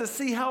see us, to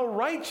see how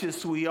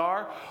righteous we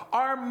are.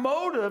 Our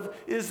motive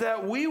is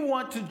that we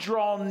want to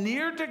draw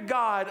near to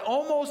God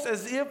almost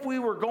as if we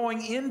were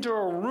going into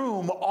a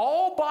room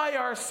all by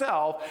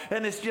ourselves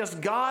and it's just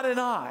God and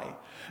I.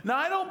 Now,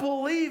 I don't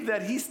believe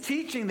that he's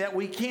teaching that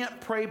we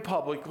can't pray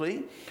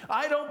publicly.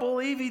 I don't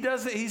believe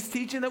he's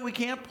teaching that we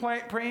can't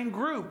pray in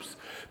groups.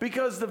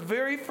 Because the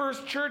very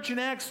first church in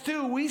Acts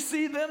 2, we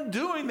see them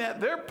doing that.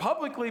 They're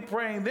publicly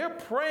praying. They're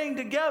praying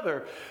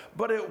together.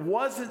 But it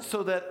wasn't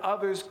so that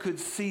others could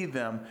see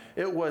them.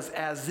 It was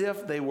as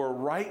if they were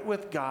right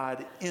with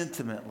God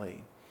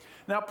intimately.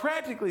 Now,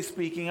 practically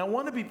speaking, I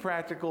want to be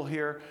practical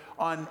here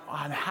on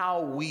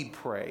how we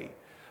pray.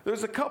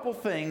 There's a couple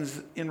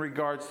things in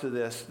regards to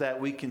this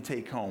that we can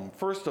take home.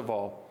 First of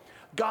all,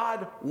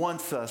 God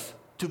wants us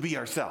to be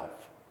ourselves.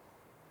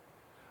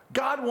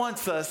 God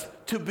wants us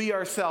to be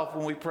ourselves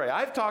when we pray.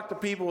 I've talked to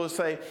people who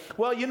say,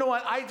 well, you know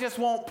what? I just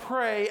won't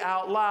pray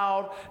out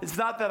loud. It's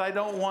not that I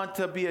don't want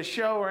to be a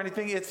show or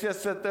anything. It's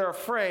just that they're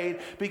afraid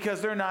because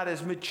they're not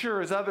as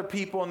mature as other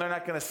people and they're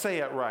not going to say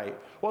it right.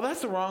 Well,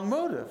 that's the wrong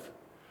motive.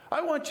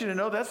 I want you to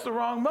know that's the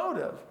wrong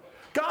motive.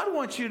 God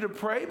wants you to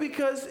pray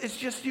because it's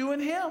just you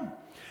and him.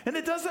 And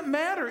it doesn't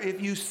matter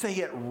if you say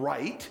it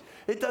right.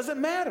 It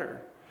doesn't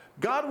matter.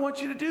 God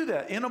wants you to do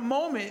that. In a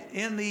moment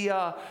in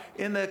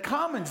the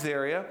commons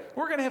area,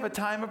 we're going to have a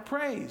time of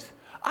praise.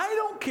 I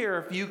don't care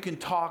if you can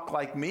talk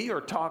like me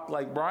or talk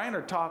like Brian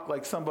or talk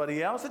like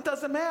somebody else. It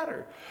doesn't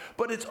matter.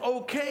 But it's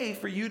okay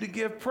for you to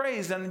give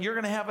praise, and you're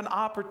going to have an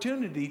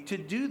opportunity to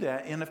do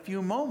that in a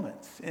few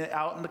moments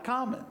out in the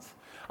commons.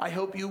 I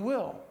hope you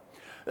will.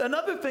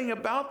 Another thing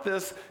about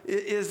this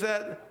is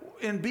that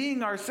in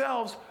being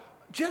ourselves,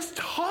 just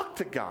talk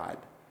to God.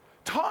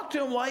 Talk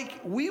to him like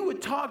we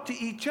would talk to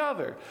each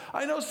other.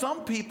 I know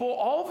some people,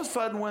 all of a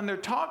sudden, when they're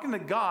talking to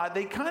God,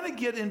 they kind of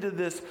get into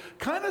this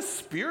kind of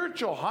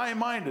spiritual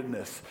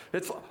high-mindedness.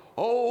 It's like,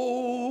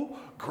 oh,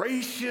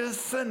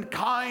 gracious and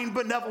kind,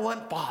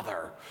 benevolent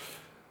Father.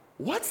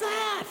 What's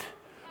that?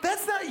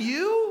 That's not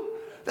you.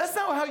 That's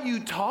not how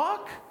you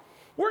talk.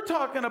 We're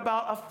talking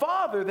about a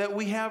Father that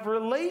we have a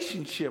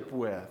relationship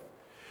with.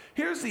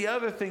 Here's the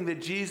other thing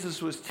that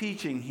Jesus was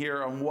teaching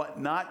here on what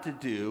not to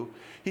do.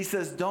 He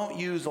says, don't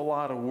use a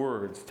lot of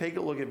words. Take a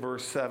look at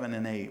verse 7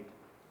 and 8.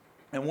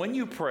 And when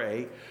you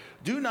pray,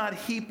 do not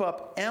heap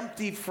up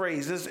empty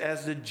phrases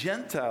as the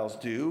Gentiles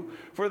do,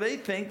 for they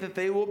think that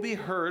they will be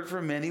heard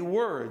for many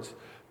words.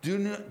 Do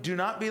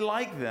not be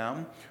like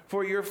them,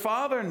 for your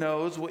Father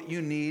knows what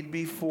you need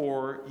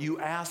before you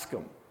ask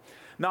him.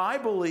 Now, I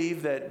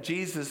believe that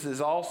Jesus is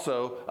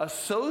also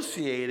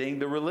associating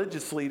the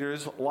religious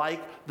leaders like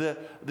the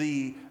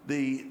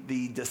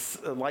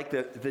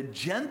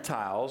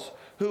Gentiles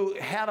who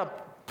had a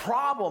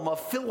problem of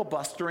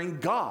filibustering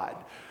God.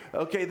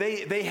 Okay,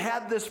 they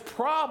had this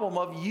problem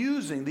of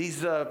using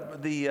these.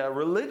 The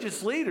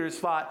religious leaders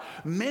thought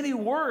many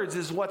words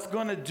is what's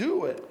going to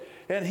do it.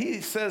 And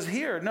he says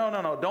here,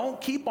 no,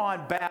 don't keep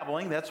on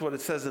babbling. That's what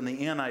it says in the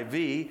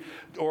NIV.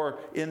 Or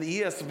in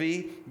the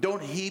ESV,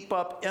 don't heap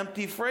up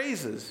empty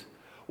phrases.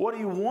 What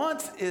he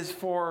wants is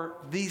for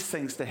these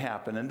things to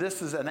happen. And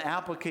this is an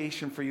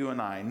application for you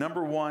and I.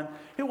 Number one,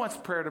 he wants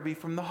prayer to be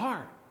from the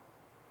heart.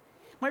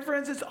 My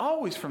friends, it's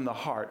always from the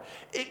heart.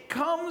 It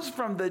comes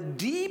from the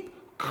deep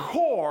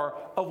core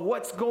of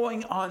what's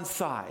going on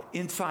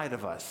inside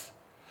of us.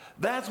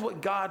 That's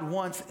what God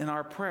wants in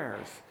our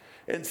prayers.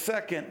 And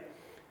second,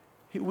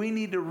 we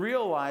need to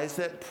realize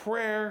that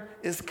prayer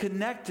is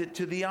connected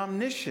to the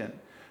omniscient.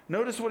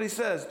 Notice what he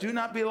says, do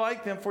not be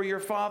like them, for your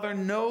Father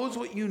knows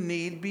what you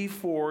need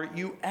before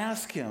you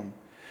ask him.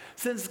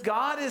 Since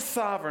God is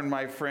sovereign,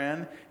 my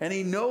friend, and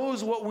he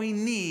knows what we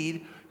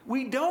need,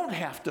 we don't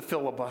have to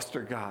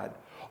filibuster God.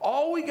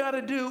 All we got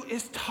to do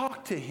is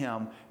talk to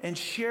him and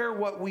share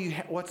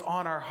what's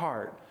on our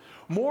heart.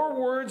 More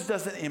words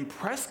doesn't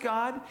impress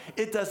God.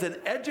 It doesn't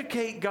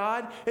educate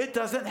God. It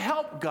doesn't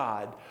help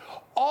God.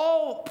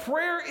 All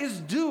prayer is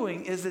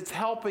doing is it's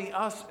helping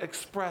us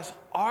express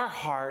our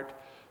heart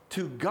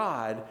to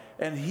God,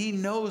 and he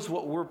knows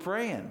what we're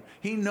praying.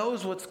 He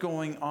knows what's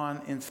going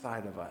on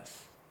inside of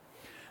us.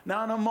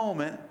 Now, in a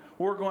moment,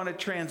 we're going to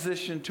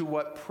transition to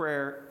what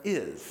prayer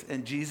is,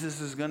 and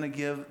Jesus is going to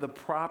give the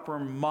proper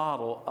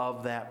model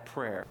of that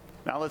prayer.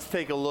 Now, let's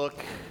take a look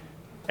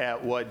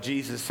at what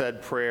Jesus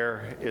said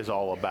prayer is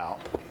all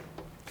about.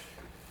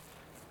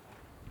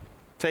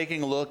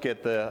 Taking a look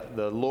at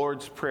the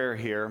Lord's Prayer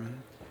here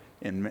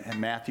in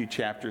Matthew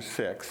chapter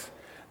 6.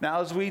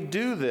 Now, as we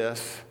do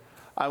this,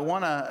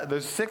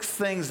 there's 6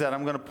 things that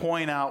I'm going to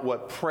point out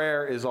what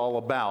prayer is all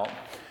about.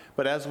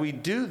 But as we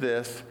do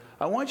this,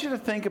 I want you to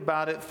think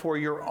about it for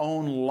your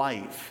own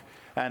life.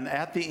 And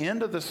at the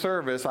end of the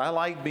service, I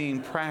like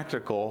being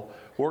practical.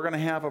 We're going to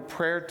have a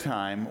prayer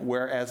time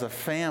where, as a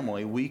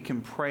family, we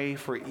can pray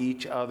for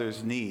each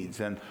other's needs.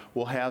 And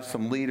we'll have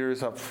some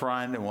leaders up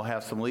front, and we'll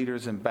have some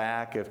leaders in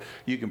back. If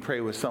you can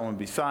pray with someone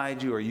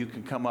beside you, or you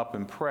can come up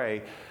and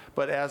pray.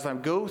 But as I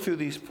go through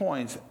these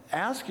points,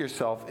 ask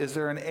yourself, is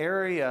there an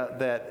area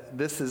that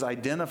this is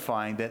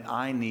identifying that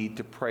I need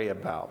to pray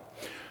about?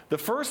 The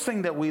first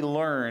thing that we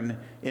learn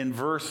in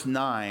verse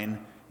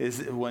 9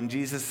 is when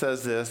Jesus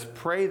says this,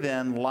 pray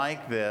then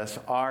like this,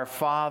 our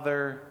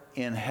Father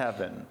in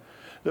heaven.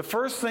 The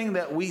first thing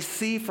that we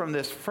see from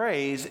this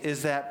phrase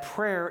is that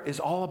prayer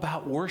is all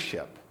about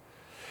worship.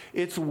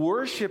 It's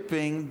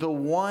worshiping the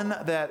one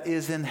that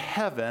is in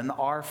heaven,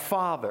 our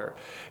Father.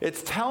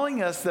 It's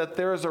telling us that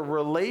there is a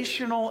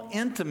relational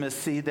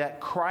intimacy that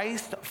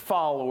Christ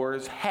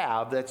followers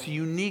have that's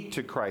unique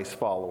to Christ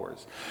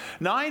followers.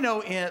 Now, I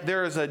know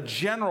there is a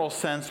general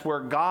sense where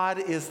God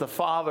is the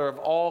Father of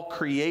all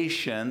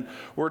creation.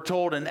 We're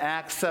told in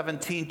Acts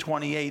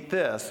 17:28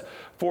 this,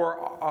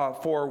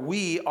 for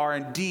we are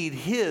indeed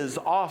his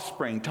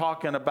offspring,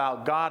 talking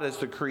about God as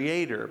the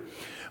creator.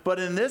 But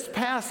in this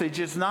passage,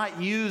 it's not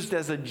used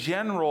as a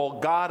general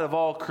God of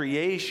all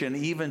creation,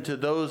 even to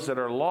those that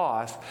are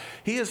lost.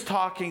 He is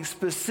talking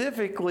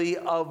specifically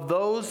of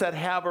those that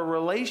have a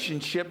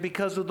relationship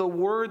because of the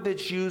word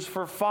that's used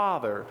for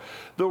father.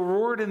 The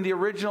word in the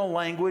original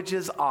language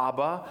is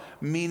Abba,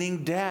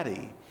 meaning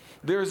daddy.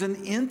 There's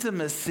an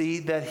intimacy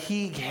that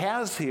he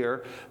has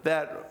here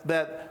that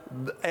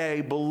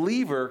a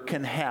believer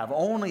can have,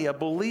 only a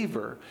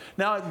believer.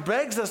 Now, it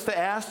begs us to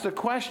ask the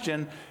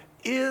question,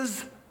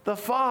 is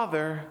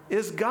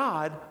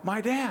God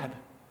my dad?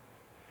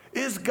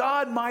 Is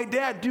God my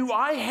dad? Do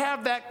I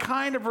have that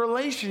kind of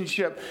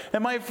relationship?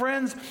 And my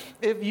friends,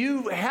 if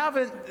you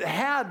haven't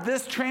had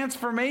this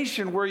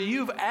transformation where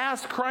you've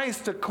asked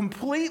Christ to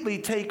completely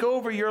take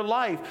over your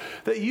life,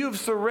 that you've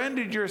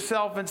surrendered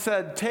yourself and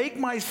said, take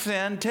my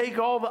sin, take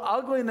all the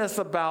ugliness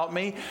about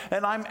me,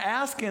 and I'm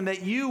asking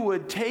that you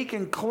would take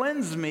and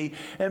cleanse me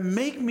and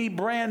make me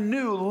brand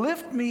new,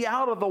 lift me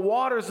out of the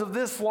waters of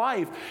this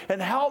life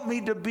and help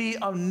me to be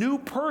a new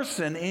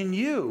person in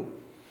you.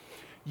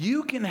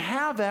 You can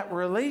have that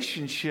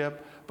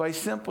relationship by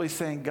simply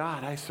saying,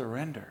 God, I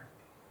surrender.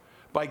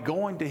 By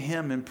going to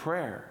him in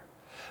prayer.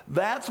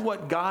 That's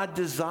what God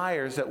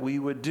desires that we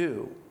would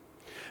do.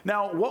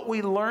 Now, what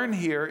we learn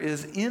here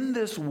is in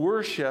this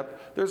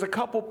worship, there's a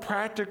couple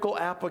practical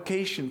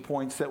application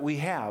points that we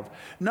have.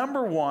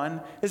 Number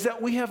one is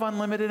that we have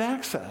unlimited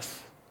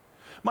access.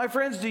 My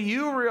friends, do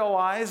you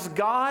realize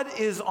God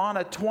is on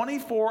a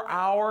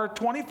 24-hour,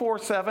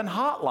 24/7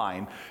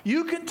 hotline?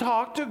 You can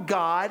talk to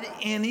God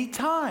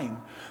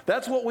anytime.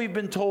 That's what we've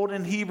been told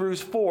in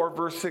Hebrews 4,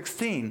 verse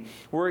 16,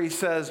 where he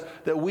says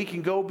that we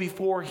can go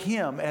before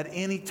him at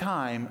any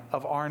time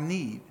of our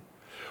need.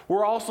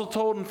 We're also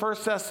told in 1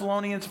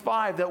 Thessalonians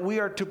 5 that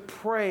we are to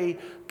pray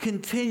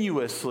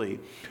continuously.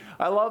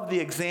 I love the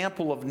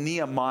example of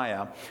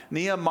Nehemiah.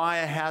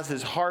 Nehemiah has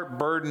his heart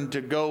burdened to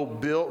go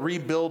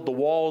rebuild the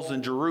walls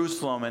in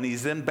Jerusalem, and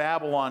he's in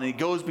Babylon, and he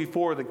goes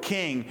before the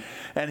king,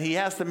 and he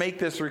has to make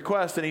this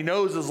request, and he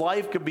knows his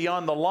life could be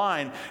on the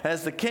line.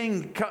 As the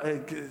king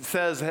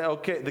says,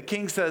 okay, the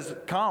king says,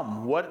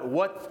 come,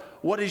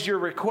 what is your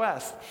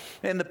request?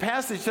 And the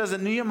passage says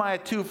in Nehemiah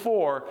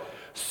 2:4,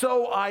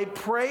 so I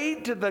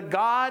prayed to the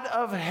God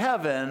of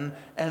heaven,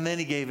 and then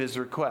he gave his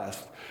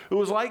request. It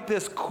was like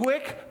this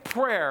quick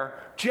prayer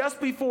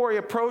just before he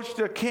approached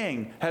the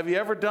king. Have you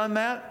ever done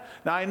that?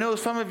 Now, I know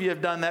some of you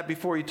have done that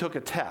before you took a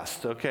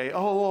test, okay?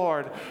 Oh,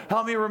 Lord,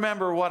 help me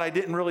remember what I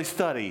didn't really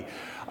study.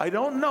 I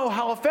don't know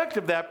how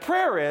effective that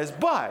prayer is,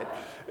 but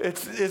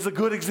it's a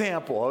good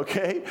example,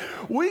 okay?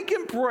 We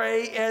can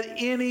pray at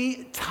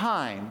any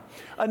time.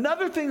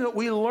 Another thing that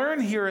we learn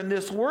here in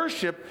this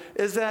worship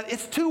is that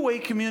it's two-way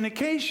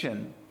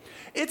communication.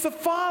 It's a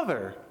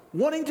father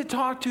wanting to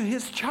talk to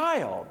his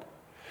child.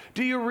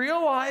 Do you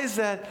realize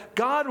that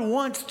God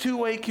wants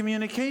two-way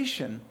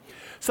communication?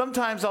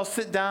 Sometimes I'll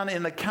sit down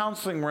in the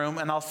counseling room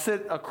and I'll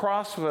sit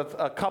across with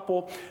a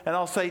couple and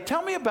I'll say,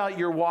 tell me about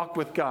your walk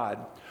with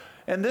God.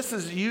 and this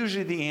is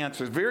usually the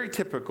answer, very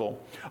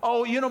typical.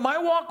 Oh, my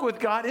walk with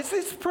God,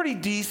 it's pretty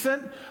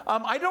decent.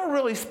 I don't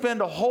really spend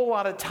a whole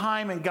lot of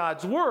time in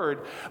God's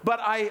Word, but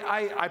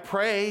I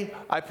pray.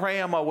 I pray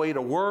on my way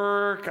to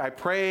work. I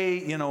pray,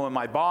 when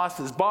my boss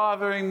is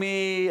bothering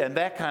me and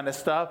that kind of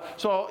stuff.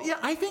 So, yeah,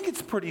 I think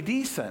it's pretty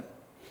decent.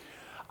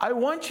 I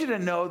want you to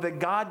know that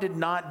God did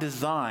not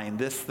design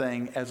this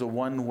thing as a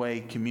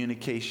one-way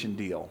communication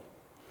deal.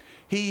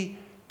 He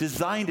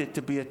designed it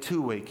to be a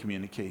two-way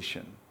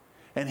communication.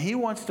 And He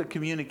wants to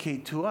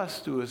communicate to us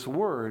through His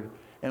Word,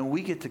 and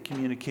we get to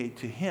communicate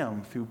to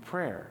Him through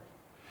prayer.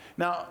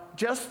 Now,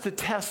 just to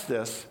test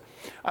this,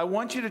 I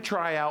want you to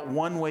try out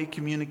one-way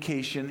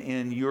communication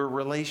in your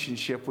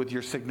relationship with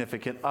your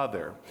significant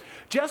other.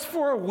 Just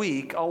for a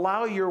week,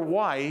 allow your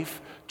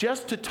wife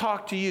just to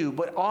talk to you,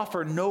 but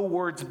offer no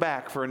words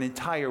back for an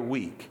entire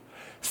week.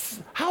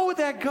 How would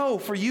that go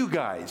for you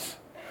guys?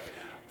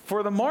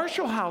 For the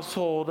Marshall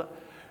household,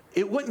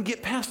 it wouldn't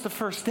get past the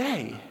first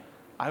day.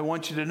 I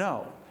want you to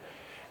know.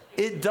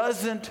 It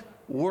doesn't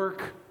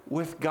work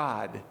with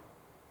God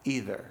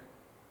either.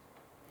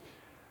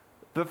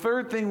 The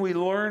third thing we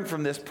learn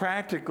from this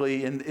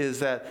practically is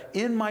that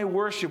in my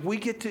worship, we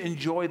get to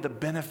enjoy the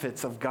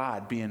benefits of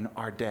God being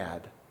our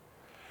dad.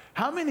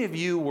 How many of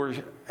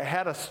you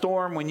had a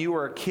storm when you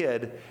were a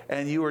kid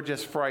and you were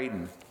just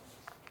frightened?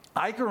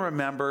 I can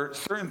remember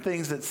certain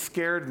things that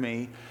scared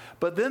me,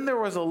 but then there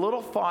was a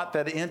little thought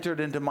that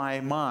entered into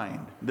my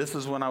mind. This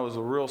is when I was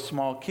a real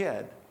small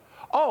kid.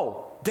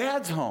 Oh,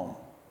 Dad's home.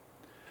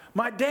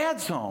 My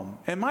dad's home,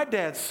 and my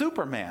dad's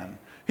Superman.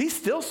 He's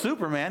still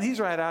Superman. He's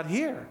right out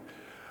here.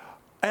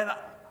 And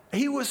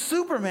he was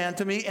Superman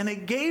to me, and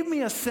it gave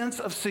me a sense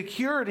of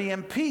security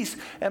and peace.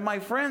 And my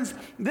friends,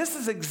 this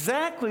is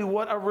exactly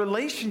what a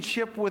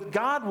relationship with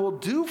God will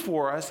do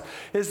for us,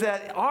 is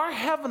that our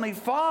Heavenly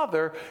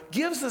Father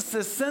gives us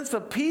this sense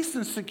of peace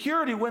and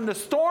security when the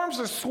storms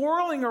are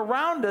swirling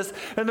around us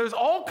and there's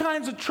all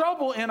kinds of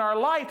trouble in our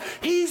life.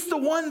 He's the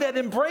one that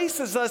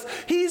embraces us.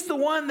 He's the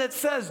one that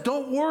says,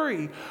 don't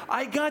worry,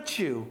 I got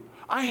you.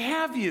 I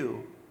have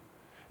you.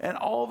 And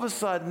all of a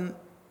sudden,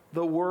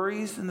 the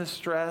worries and the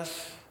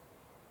stress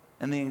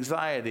and the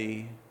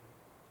anxiety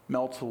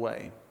melts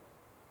away.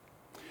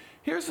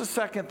 Here's the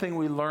second thing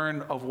we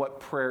learn of what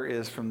prayer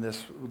is from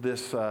this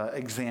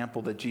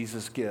example that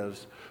Jesus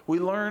gives. We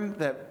learn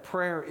that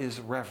prayer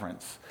is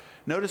reverence.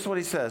 Notice what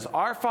He says,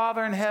 Our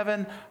Father in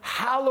heaven,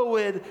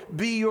 hallowed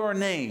be your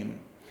name.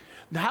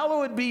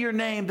 Hallowed be your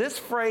name. This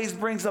phrase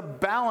brings a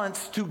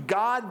balance to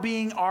God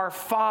being our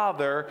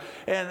Father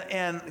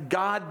and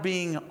God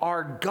being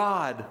our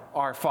God,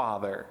 our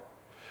Father.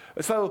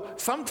 So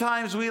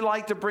sometimes we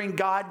like to bring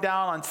God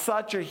down on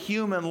such a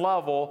human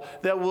level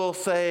that we'll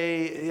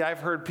say, I've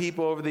heard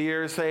people over the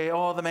years say,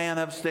 oh, the man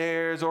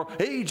upstairs, or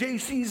hey,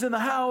 JC's in the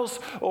house,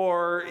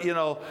 or,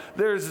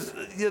 there's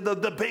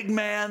the big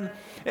man.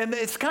 And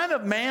it's kind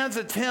of man's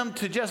attempt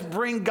to just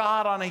bring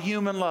God on a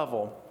human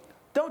level.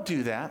 Don't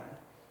do that.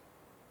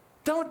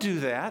 Don't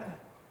do that.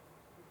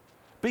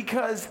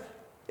 Because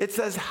it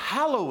says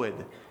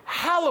hallowed.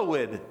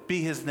 Hallowed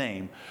be His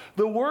name.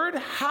 The word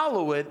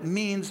hallowed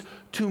means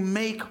to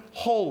make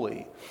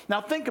holy. Now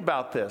think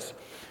about this.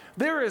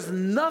 There is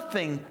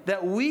nothing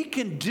that we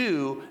can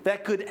do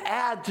that could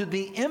add to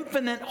the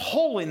infinite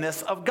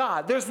holiness of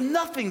God. There's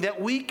nothing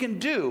that we can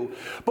do.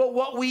 But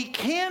what we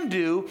can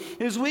do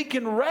is we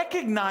can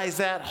recognize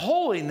that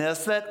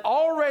holiness that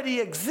already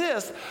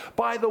exists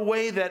by the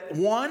way that,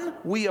 one,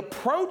 we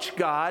approach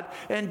God,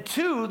 and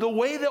two, the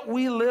way that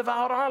we live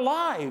out our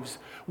lives.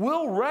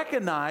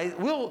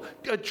 We'll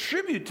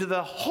attribute to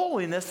the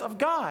holiness of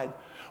God.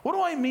 What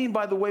do I mean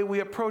by the way we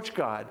approach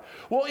God?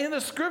 Well, in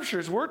the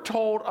Scriptures, we're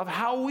told of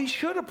how we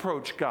should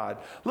approach God.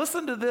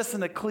 Listen to this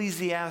in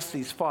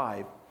Ecclesiastes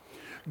 5.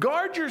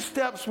 Guard your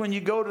steps when you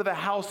go to the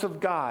house of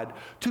God.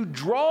 To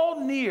draw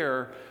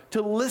near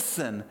to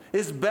listen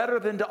is better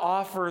than to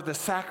offer the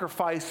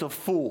sacrifice of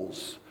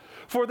fools.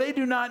 For they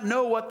do not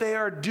know what they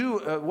are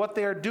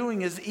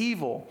doing is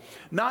evil.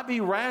 Not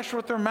be rash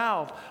with their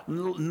mouth,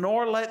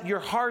 nor let your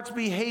hearts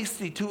be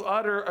hasty to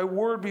utter a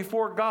word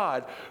before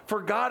God.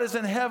 For God is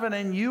in heaven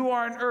and you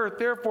are on earth,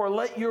 therefore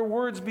let your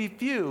words be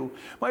few.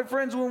 My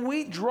friends, when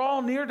we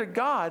draw near to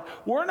God,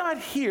 we're not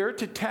here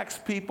to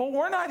text people.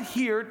 We're not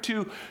here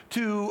to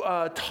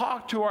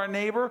talk to our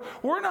neighbor.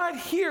 We're not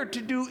here to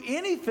do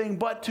anything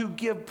but to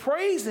give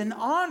praise and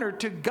honor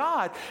to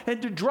God and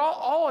to draw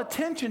all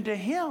attention to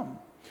Him.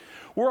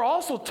 We're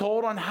also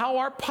told on how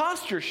our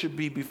posture should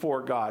be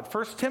before God.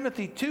 1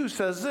 Timothy 2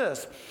 says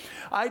this,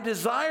 I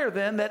desire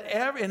then that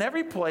in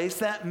every place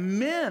that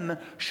men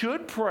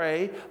should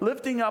pray,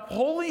 lifting up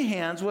holy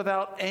hands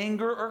without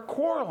anger or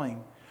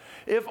quarreling.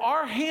 If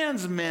our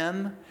hands,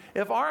 men,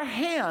 If our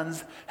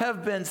hands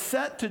have been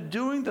set to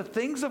doing the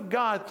things of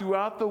God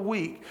throughout the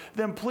week,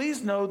 then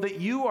please know that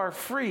you are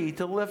free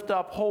to lift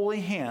up holy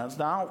hands.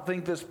 Now, I don't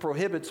think this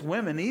prohibits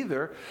women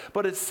either,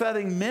 but it's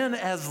setting men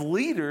as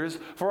leaders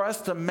for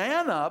us to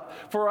man up,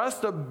 for us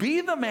to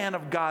be the man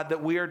of God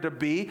that we are to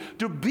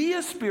be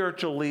a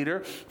spiritual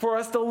leader, for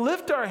us to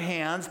lift our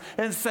hands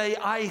and say,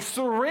 I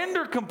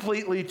surrender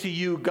completely to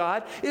you,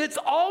 God. It's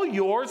all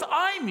yours.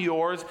 I'm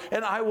yours,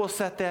 and I will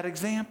set that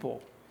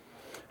example.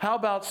 How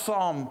about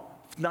Psalm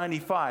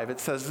 95? It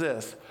says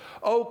this,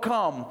 "Oh,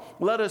 come,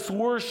 let us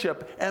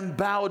worship and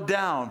bow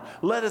down.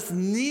 Let us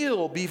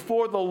kneel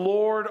before the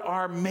Lord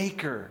our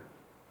Maker."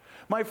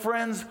 My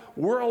friends,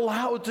 we're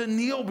allowed to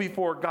kneel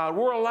before God.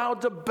 We're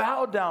allowed to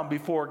bow down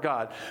before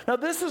God. Now,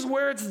 this is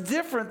where it's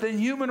different than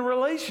human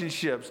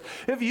relationships.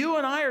 If you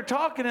and I are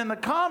talking in the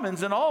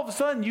Commons and all of a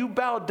sudden you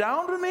bow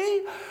down to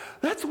me,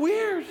 that's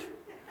weird.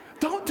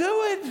 Don't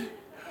do it.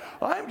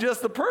 I'm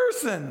just a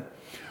person.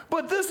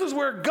 But this is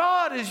where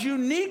God is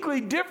uniquely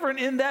different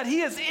in that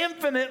he is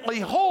infinitely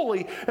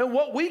holy. And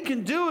what we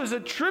can do is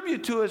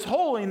attribute to his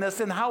holiness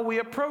in how we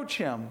approach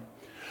him.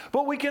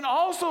 But we can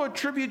also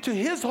attribute to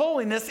his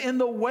holiness in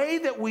the way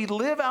that we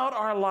live out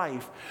our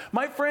life.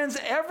 My friends,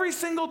 every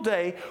single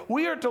day,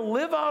 we are to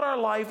live out our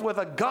life with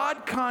a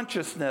God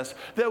consciousness,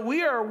 that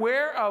we are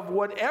aware of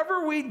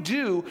whatever we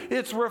do,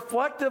 it's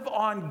reflective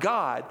on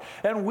God.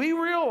 And we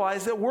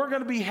realize that we're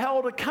going to be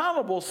held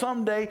accountable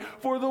someday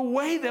for the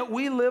way that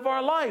we live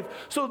our life.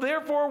 So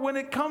therefore, when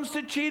it comes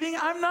to cheating,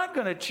 I'm not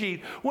going to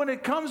cheat. When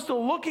it comes to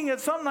looking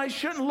at something I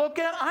shouldn't look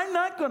at, I'm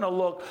not going to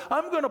look.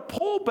 I'm going to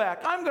pull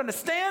back. I'm going to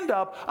stand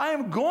up. I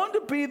am going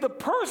to be the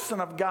person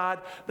of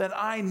God that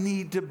I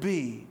need to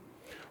be.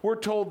 We're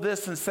told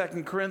this in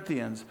 2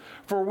 Corinthians,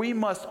 "For we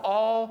must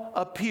all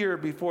appear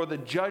before the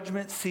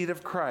judgment seat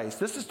of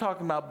Christ." This is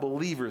talking about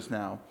believers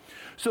now.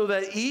 "So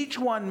that each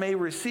one may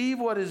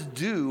receive what is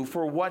due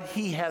for what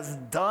he has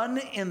done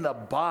in the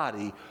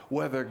body,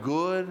 whether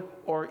good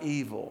or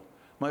evil."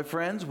 My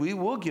friends, we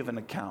will give an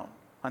account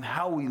on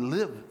how we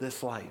live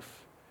this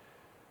life.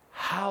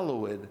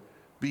 Hallowed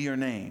be your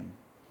name.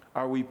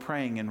 Are we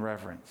praying in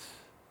reverence?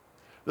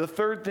 The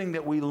third thing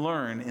that we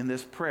learn in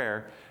this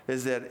prayer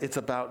is that it's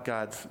about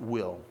God's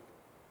will.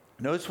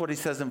 Notice what he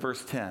says in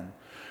verse 10.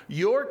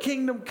 "Your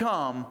kingdom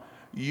come,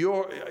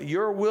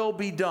 your will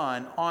be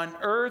done on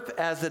earth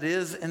as it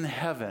is in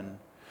heaven."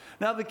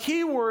 Now, the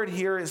key word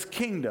here is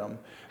kingdom.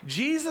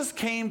 Jesus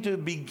came to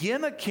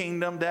begin a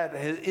kingdom that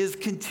is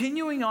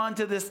continuing on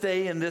to this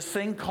day in this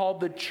thing called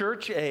the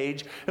church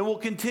age, and will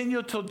continue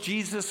until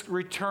Jesus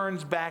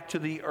returns back to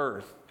the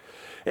earth.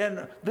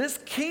 And this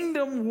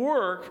kingdom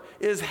work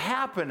is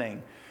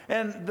happening.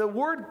 And the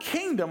word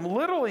kingdom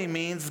literally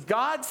means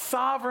God's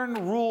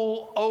sovereign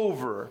rule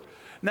over.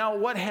 Now,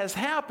 what has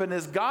happened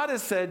is God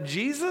has said,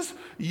 Jesus,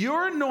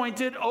 you're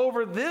anointed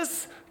over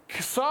this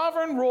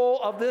sovereign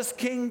role of this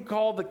king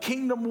called the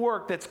kingdom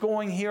work that's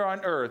going here on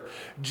earth.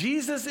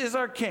 Jesus is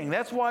our king.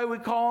 That's why we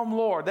call him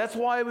Lord. That's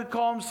why we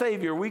call him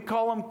Savior. We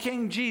call him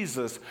King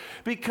Jesus,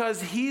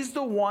 because he's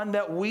the one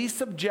that we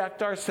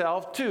subject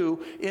ourselves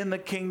to in the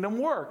kingdom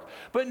work.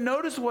 But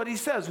notice what he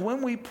says.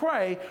 When we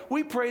pray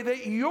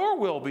that your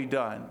will be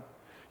done.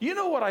 You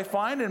know what I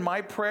find in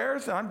my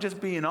prayers? I'm just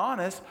being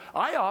honest.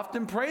 I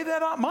often pray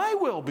that my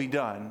will be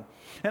done.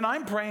 And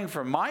I'm praying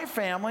for my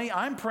family.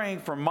 I'm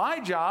praying for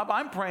my job.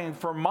 I'm praying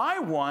for my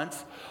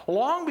wants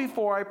long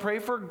before I pray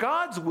for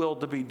God's will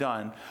to be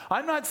done.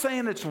 I'm not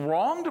saying it's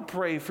wrong to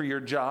pray for your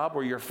job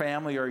or your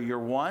family or your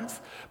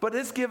wants, but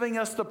it's giving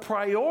us the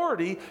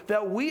priority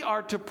that we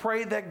are to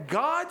pray that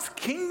God's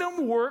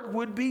kingdom work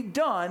would be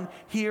done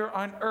here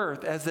on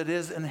earth as it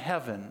is in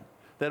heaven,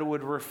 that it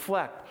would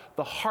reflect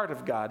the heart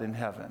of God in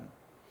heaven.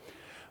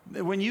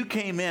 When you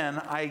came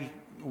in,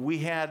 we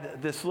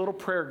had this little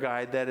prayer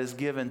guide that is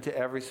given to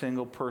every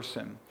single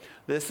person.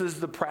 This is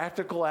the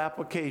practical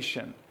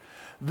application.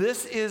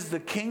 This is the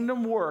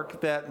kingdom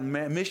work that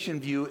Mission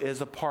View is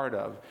a part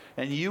of.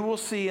 And you will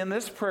see in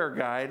this prayer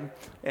guide,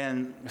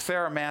 and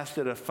Sarah Mass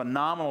did a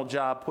phenomenal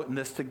job putting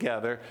this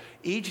together.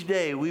 Each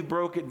day we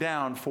broke it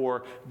down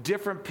for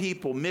different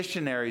people,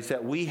 missionaries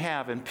that we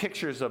have, and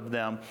pictures of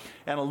them,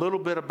 and a little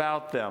bit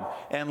about them,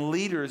 and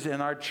leaders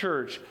in our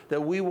church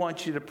that we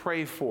want you to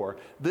pray for.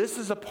 This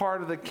is a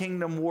part of the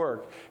kingdom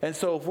work. And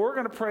so if we're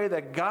going to pray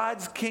that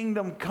God's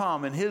kingdom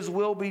come and his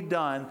will be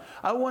done,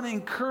 I want to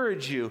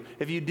encourage you,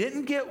 if you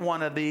didn't get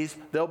one of these,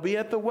 they'll be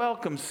at the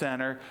Welcome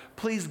Center.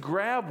 Please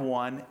grab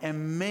one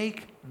and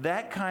make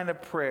that kind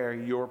of prayer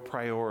your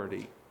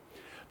priority.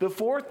 The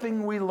fourth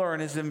thing we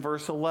learn is in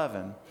verse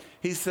 11.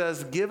 He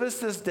says, "Give us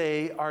this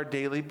day our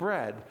daily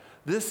bread."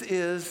 This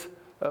is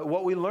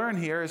what we learn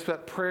here is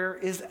that prayer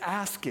is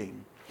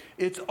asking.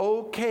 It's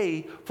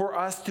okay for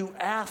us to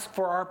ask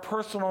for our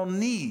personal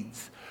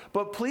needs.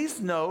 But please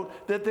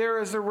note that there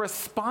is a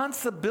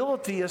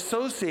responsibility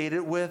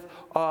associated with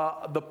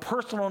the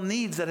personal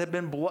needs that have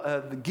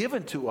been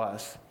given to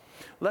us.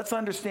 Let's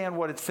understand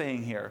what it's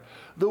saying here.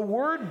 The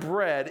word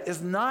bread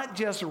is not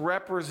just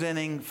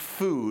representing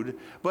food,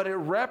 but it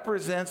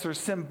represents or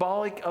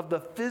symbolic of the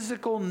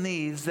physical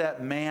needs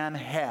that man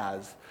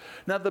has.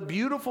 Now, the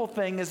beautiful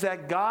thing is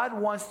that God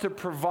wants to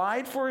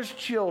provide for his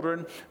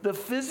children the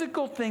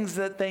physical things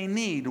that they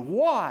need.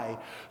 Why?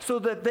 So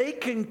that they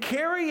can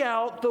carry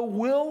out the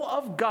will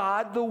of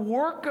God, the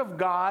work of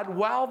God,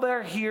 while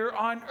they're here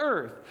on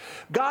earth.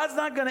 God's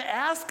not going to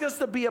ask us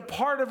to be a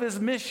part of his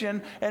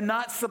mission and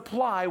not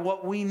supply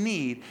what we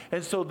need.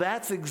 And so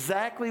that's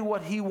exactly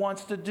what he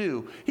wants to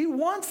do. He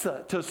wants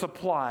to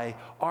supply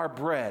our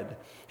bread.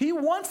 He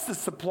wants to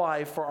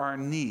supply for our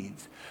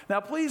needs.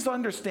 Now, please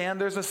understand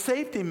there's a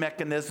safety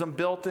mechanism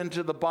built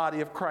into the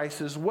body of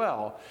Christ as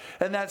well.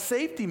 And that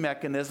safety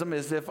mechanism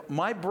is if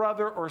my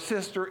brother or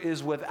sister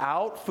is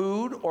without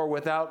food or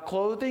without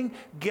clothing,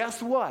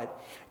 guess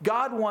what?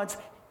 God wants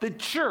the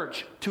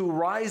church to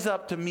rise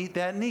up to meet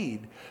that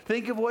need.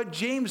 Think of what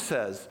James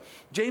says.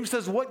 James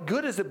says, what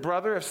good is it,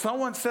 brother, if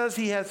someone says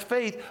he has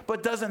faith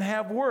but doesn't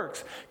have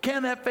works?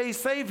 Can that faith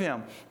save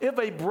him? If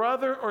a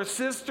brother or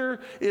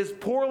sister is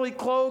poorly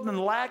clothed and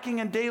lacking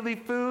in daily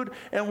food,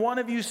 and one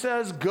of you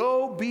says,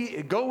 go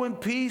in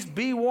peace,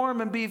 be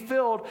warm and be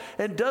filled,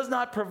 and does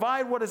not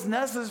provide what is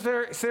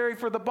necessary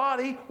for the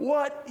body,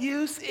 what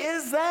use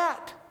is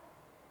that?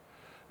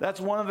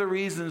 That's one of the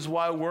reasons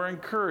why we're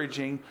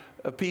encouraging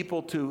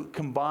people to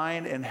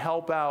combine and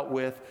help out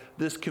with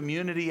this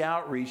community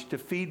outreach to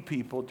feed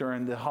people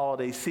during the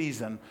holiday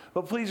season.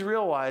 But please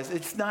realize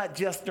it's not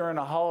just during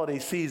the holiday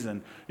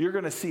season. You're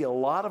going to see a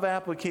lot of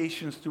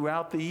applications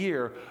throughout the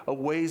year of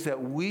ways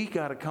that we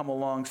got to come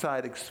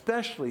alongside,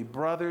 especially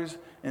brothers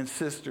and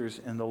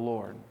sisters in the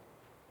Lord.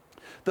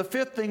 The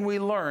fifth thing we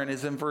learn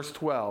is in verse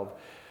 12.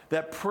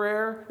 That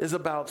prayer is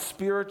about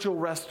spiritual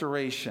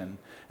restoration.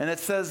 And it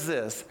says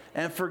this,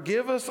 and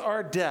forgive us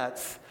our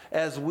debts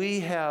as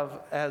we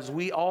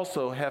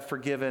also have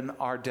forgiven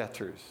our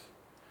debtors.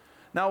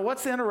 Now,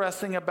 what's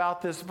interesting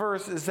about this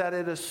verse is that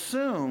it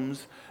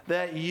assumes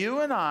that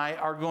you and I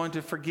are going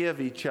to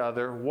forgive each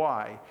other.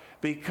 Why?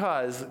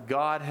 Because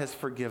God has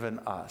forgiven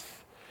us.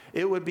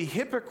 It would be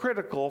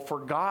hypocritical for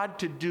God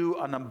to do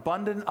an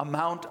abundant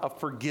amount of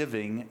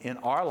forgiving in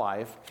our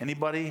life.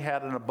 Anybody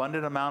had an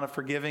abundant amount of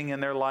forgiving in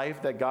their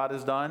life that God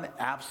has done?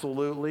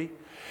 Absolutely.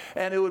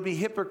 And it would be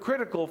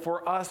hypocritical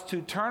for us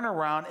to turn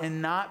around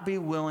and not be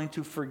willing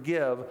to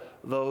forgive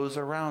those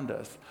around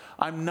us.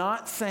 I'm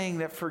not saying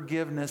that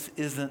forgiveness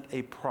isn't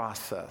a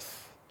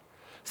process.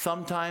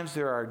 Sometimes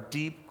there are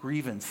deep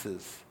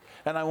grievances.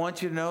 And I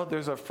want you to know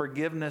there's a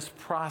forgiveness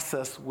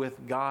process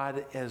with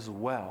God as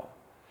well.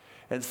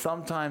 And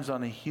sometimes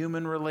on a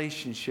human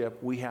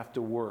relationship, we have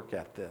to work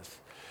at this.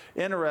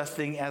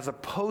 Interesting, as a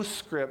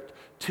postscript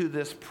to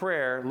this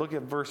prayer, look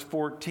at verse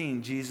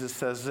 14. Jesus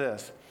says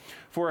this,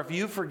 for if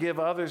you forgive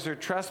others their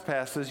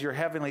trespasses, your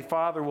heavenly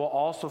Father will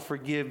also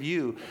forgive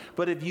you.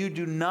 But if you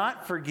do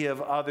not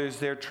forgive others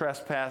their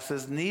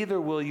trespasses, neither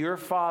will your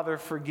Father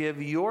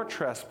forgive your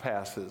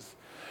trespasses.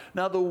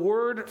 Now, the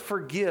word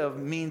forgive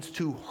means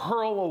to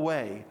hurl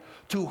away.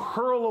 To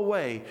hurl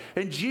away.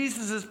 And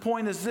Jesus'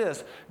 point is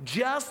this.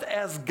 Just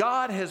as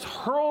God has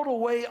hurled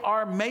away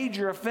our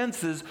major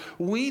offenses,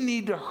 we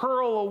need to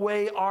hurl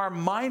away our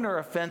minor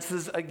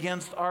offenses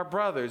against our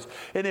brothers.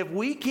 And if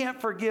we can't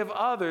forgive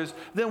others,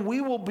 then we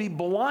will be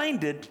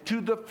blinded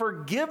to the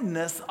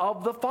forgiveness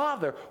of the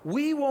Father.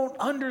 We won't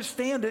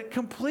understand it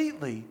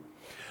completely.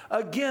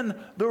 Again,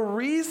 the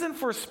reason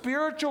for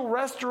spiritual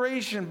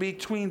restoration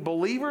between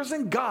believers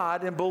and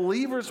God and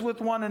believers with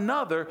one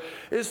another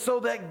is so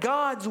that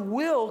God's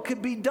will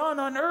could be done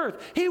on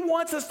earth. He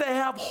wants us to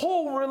have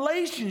whole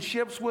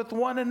relationships with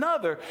one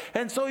another.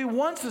 And so he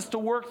wants us to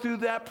work through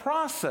that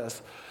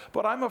process.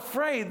 But I'm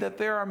afraid that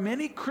there are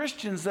many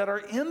Christians that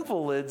are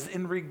invalids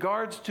in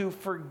regards to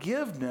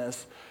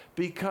forgiveness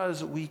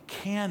because we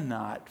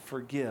cannot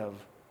forgive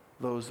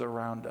those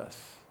around us.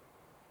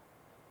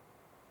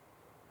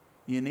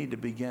 You need to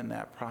begin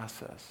that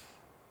process.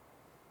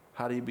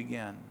 How do you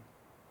begin?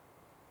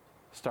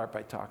 Start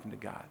by talking to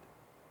God.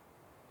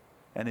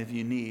 And if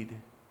you need,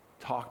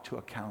 talk to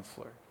a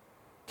counselor.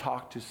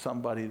 Talk to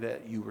somebody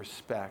that you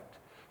respect.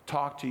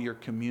 Talk to your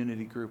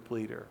community group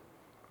leader.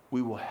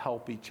 We will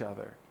help each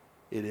other.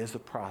 It is a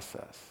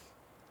process.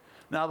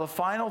 Now, the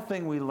final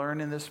thing we learn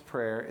in this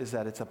prayer is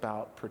that it's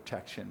about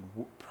protection.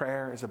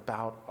 Prayer is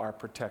about our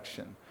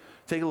protection.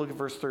 Take a look at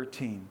verse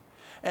 13.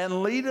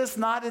 And lead us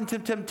not into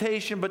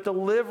temptation, but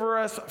deliver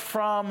us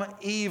from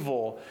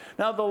evil.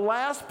 Now, the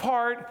last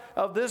part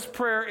of this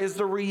prayer is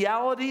the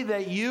reality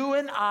that you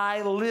and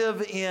I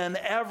live in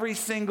every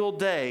single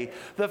day.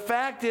 The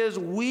fact is,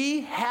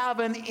 we have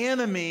an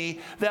enemy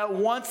that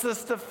wants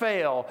us to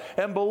fail.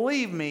 And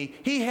believe me,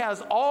 he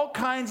has all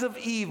kinds of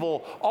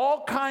evil,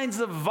 all kinds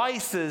of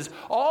vices,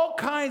 all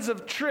kinds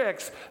of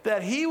tricks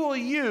that he will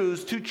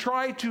use to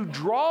try to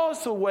draw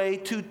us away,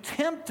 to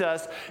tempt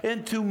us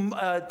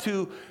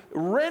into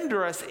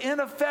render us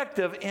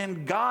ineffective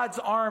in God's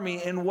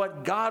army and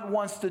what God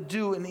wants to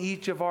do in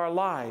each of our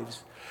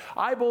lives.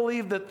 I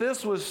believe that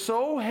this was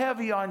so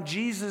heavy on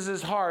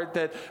Jesus' heart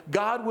that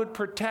God would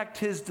protect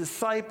his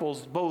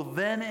disciples both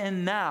then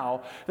and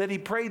now, that he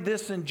prayed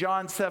this in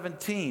John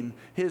 17,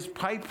 his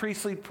high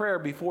priestly prayer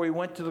before he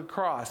went to the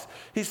cross.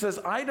 He says,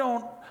 I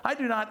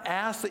do not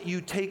ask that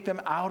you take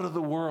them out of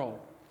the world.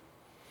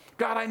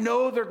 God, I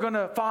know they're going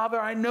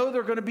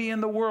to be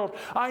in the world.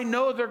 I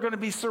know they're going to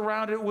be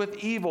surrounded with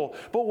evil.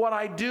 But what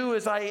I do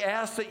is I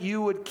ask that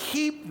you would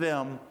keep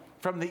them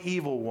from the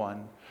evil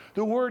one.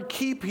 The word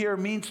keep here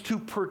means to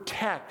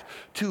protect,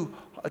 to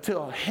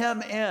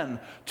hem in,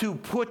 to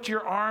put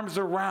your arms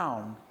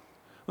around.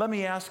 Let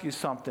me ask you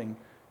something.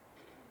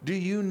 Do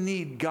you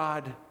need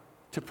God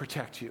to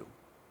protect you?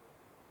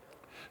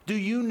 Do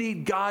you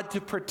need God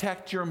to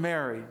protect your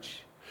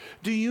marriage?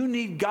 Do you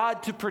need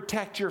God to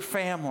protect your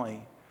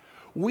family?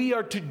 We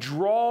are to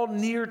draw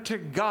near to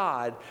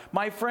God.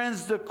 My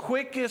friends, the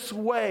quickest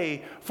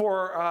way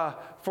for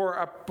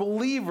a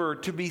believer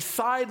to be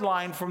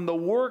sidelined from the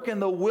work and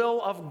the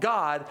will of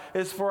God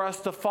is for us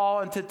to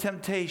fall into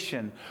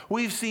temptation.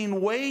 We've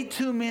seen way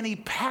too many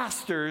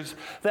pastors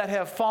that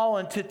have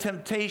fallen to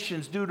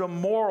temptations due to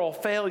moral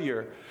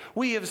failure.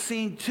 We have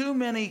seen too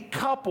many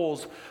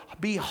couples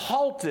be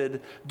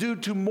halted due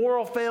to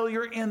moral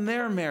failure in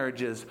their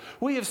marriages.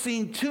 We have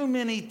seen too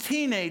many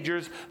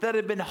teenagers that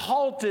have been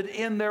halted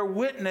in their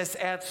witness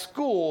at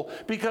school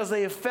because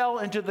they have fell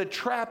into the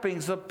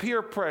trappings of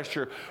peer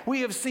pressure.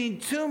 We have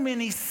seen too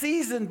many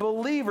seasoned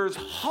believers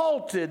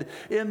halted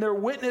in their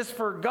witness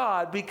for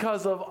God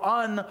because of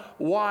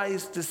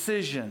unwise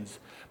decisions.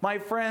 My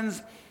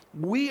friends,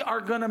 we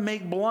are going to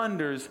make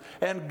blunders,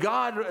 and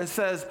God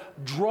says,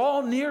 draw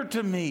near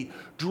to me,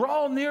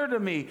 draw near to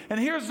me. And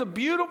here's the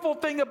beautiful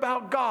thing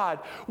about God.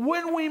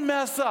 When we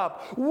mess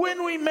up,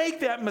 when we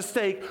make that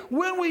mistake,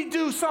 when we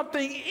do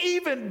something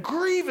even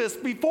grievous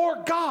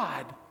before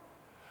God,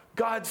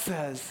 God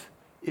says,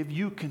 if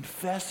you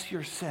confess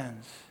your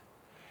sins,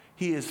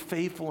 he is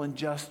faithful and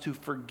just to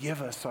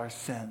forgive us our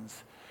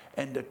sins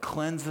and to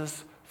cleanse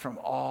us from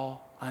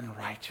all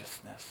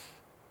unrighteousness.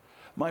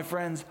 My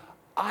friends,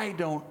 I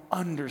don't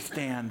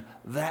understand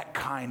that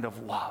kind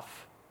of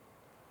love,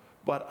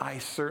 but I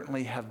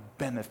certainly have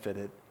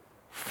benefited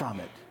from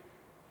it.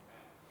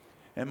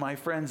 And my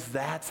friends,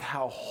 that's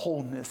how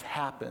wholeness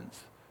happens,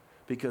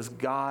 because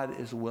God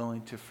is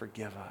willing to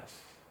forgive us.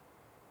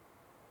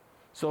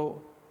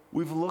 So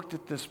we've looked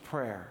at this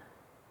prayer.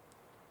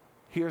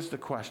 Here's the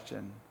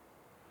question.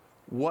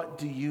 What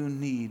do you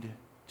need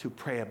to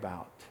pray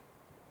about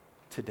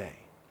today?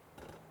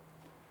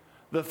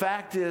 The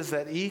fact is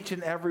that each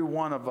and every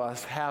one of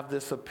us have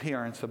this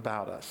appearance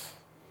about us.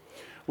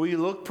 Well, you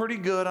look pretty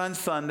good on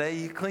Sunday.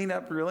 You clean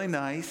up really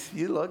nice.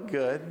 You look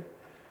good.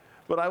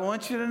 But I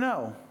want you to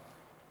know,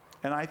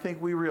 and I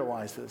think we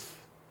realize this,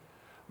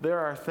 there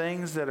are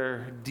things that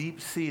are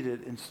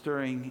deep-seated and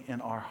stirring in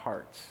our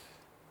hearts.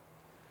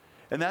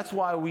 And that's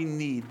why we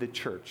need the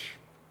church.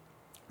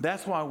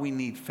 That's why we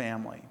need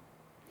family.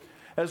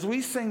 As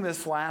we sing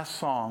this last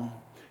song,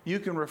 you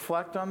can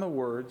reflect on the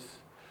words.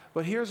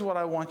 But here's what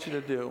I want you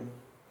to do.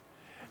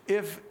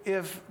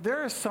 If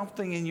there is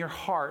something in your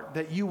heart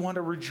that you want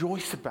to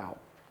rejoice about,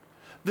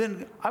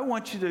 then I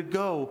want you to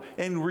go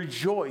and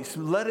rejoice.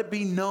 Let it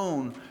be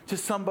known to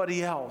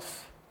somebody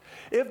else.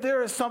 If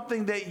there is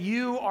something that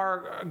you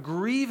are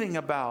grieving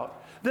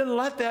about, then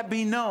let that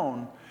be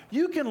known.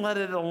 You can let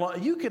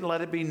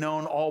it be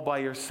known all by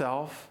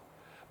yourself.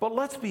 But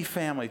let's be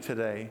family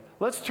today.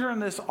 Let's turn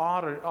this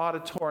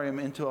auditorium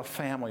into a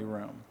family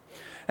room.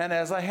 And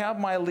as I have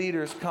my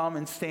leaders come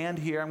and stand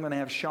here, I'm going to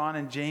have Sean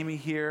and Jamie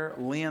here.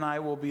 Lee and I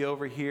will be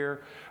over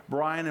here.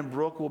 Brian and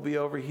Brooke will be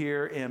over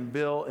here. And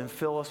Bill and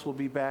Phyllis will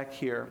be back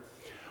here.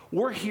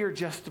 We're here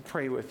just to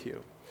pray with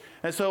you.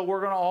 And so we're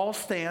going to all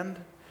stand.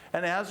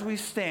 And as we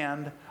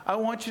stand, I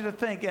want you to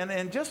think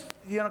and just,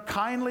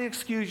 kindly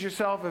excuse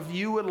yourself if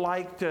you would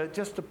like to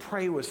just to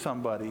pray with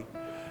somebody.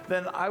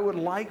 Then I would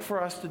like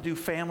for us to do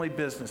family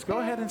business. Go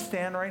ahead and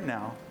stand right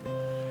now.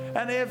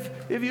 And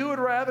if you would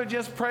rather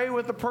just pray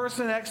with the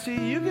person next to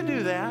you, you can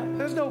do that.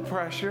 There's no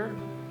pressure.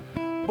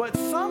 But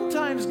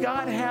sometimes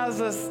God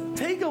has us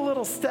take a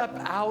little step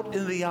out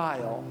in the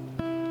aisle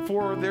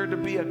for there to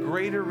be a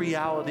greater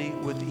reality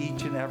with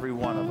each and every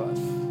one of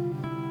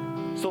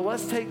us. So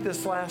let's take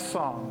this last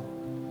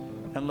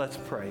song and let's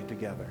pray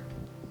together.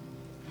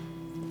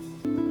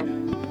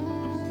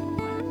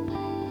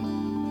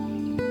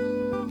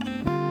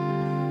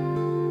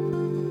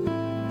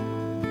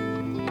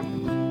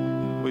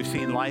 We've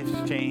seen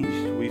lives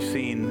changed. We've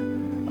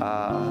seen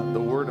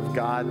the Word of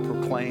God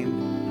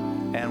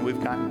proclaimed. And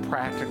we've gotten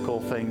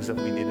practical things that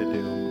we need to do.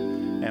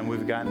 And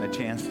we've gotten a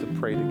chance to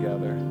pray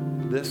together.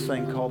 This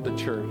thing called the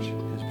church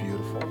is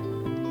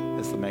beautiful.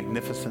 It's the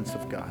magnificence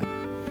of God.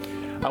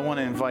 I want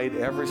to invite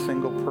every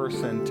single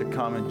person to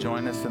come and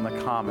join us in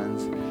the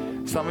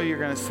Commons. Some of you are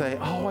going to say,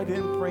 oh, I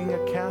didn't bring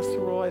a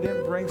casserole. I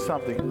didn't bring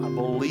something.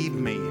 Believe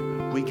me,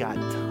 we got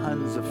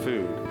tons of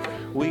food.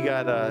 We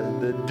got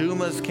the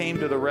Dumas came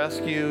to the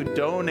rescue,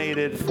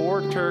 donated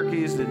 4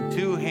 turkeys and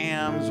 2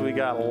 hams. We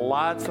got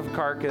lots of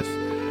carcass.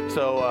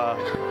 So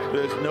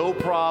there's no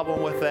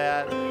problem with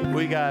that.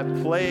 We got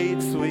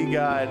plates. We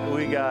got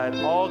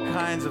all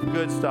kinds of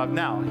good stuff.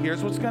 Now,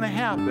 here's what's going to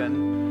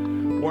happen.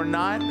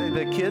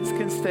 The kids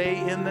can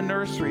stay in the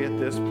nursery at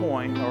this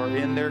point or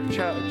in their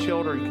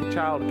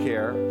child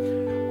care.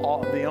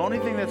 The only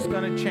thing that's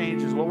going to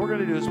change is what we're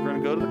going to do is we're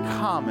going to go to the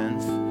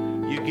Commons.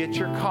 You get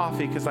your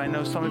coffee, because I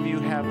know some of you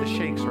have the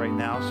shakes right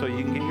now, so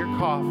you can get your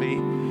coffee,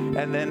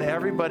 and then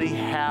everybody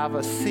have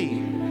a seat.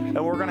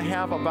 And we're going to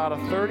have about a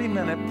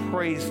 30-minute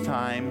praise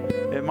time.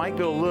 It might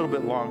go a little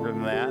bit longer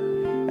than that.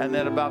 And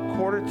then about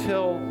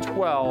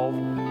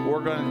 11:45,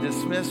 we're going to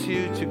dismiss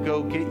you to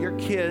go get your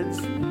kids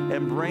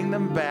and bring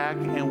them back,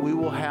 and we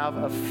will have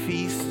a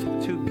feast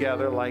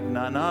together like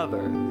none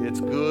other. It's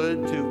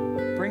good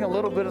to bring a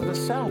little bit of the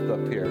South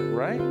up here,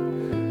 right?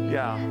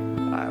 Yeah.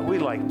 We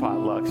like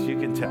potlucks, you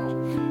can tell.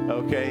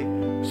 Okay,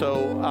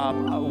 so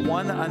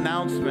one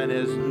announcement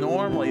is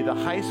normally the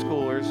high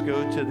schoolers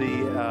go to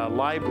the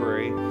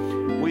library.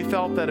 We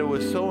felt that it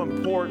was so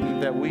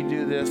important that we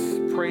do this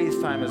praise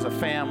time as a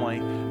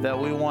family that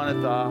we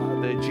wanted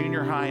the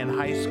junior high and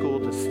high school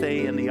to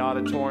stay in the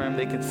auditorium.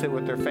 They could sit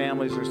with their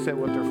families or sit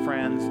with their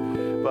friends,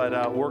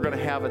 but we're going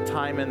to have a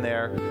time in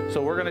there.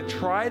 So we're going to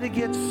try to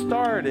get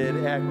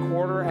started at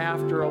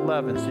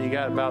 11:15. So you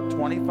got about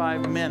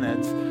 25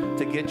 minutes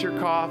to get your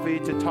coffee,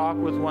 to talk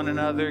with one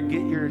another,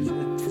 get your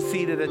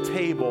seat at a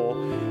table,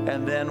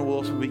 and then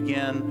we'll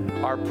begin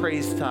our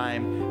praise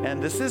time.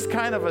 And this is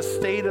kind of a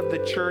state of the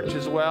church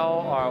as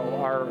well.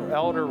 Our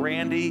elder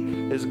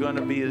Randy is going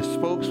to be the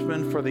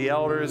spokesman for the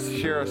elders,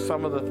 share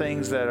some of the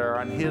things that are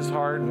on his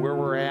heart and where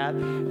we're at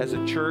as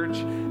a church,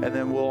 and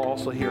then we'll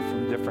also hear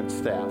from different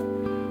staff.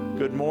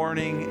 Good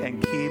morning,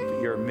 and keep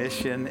your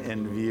mission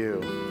in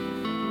view.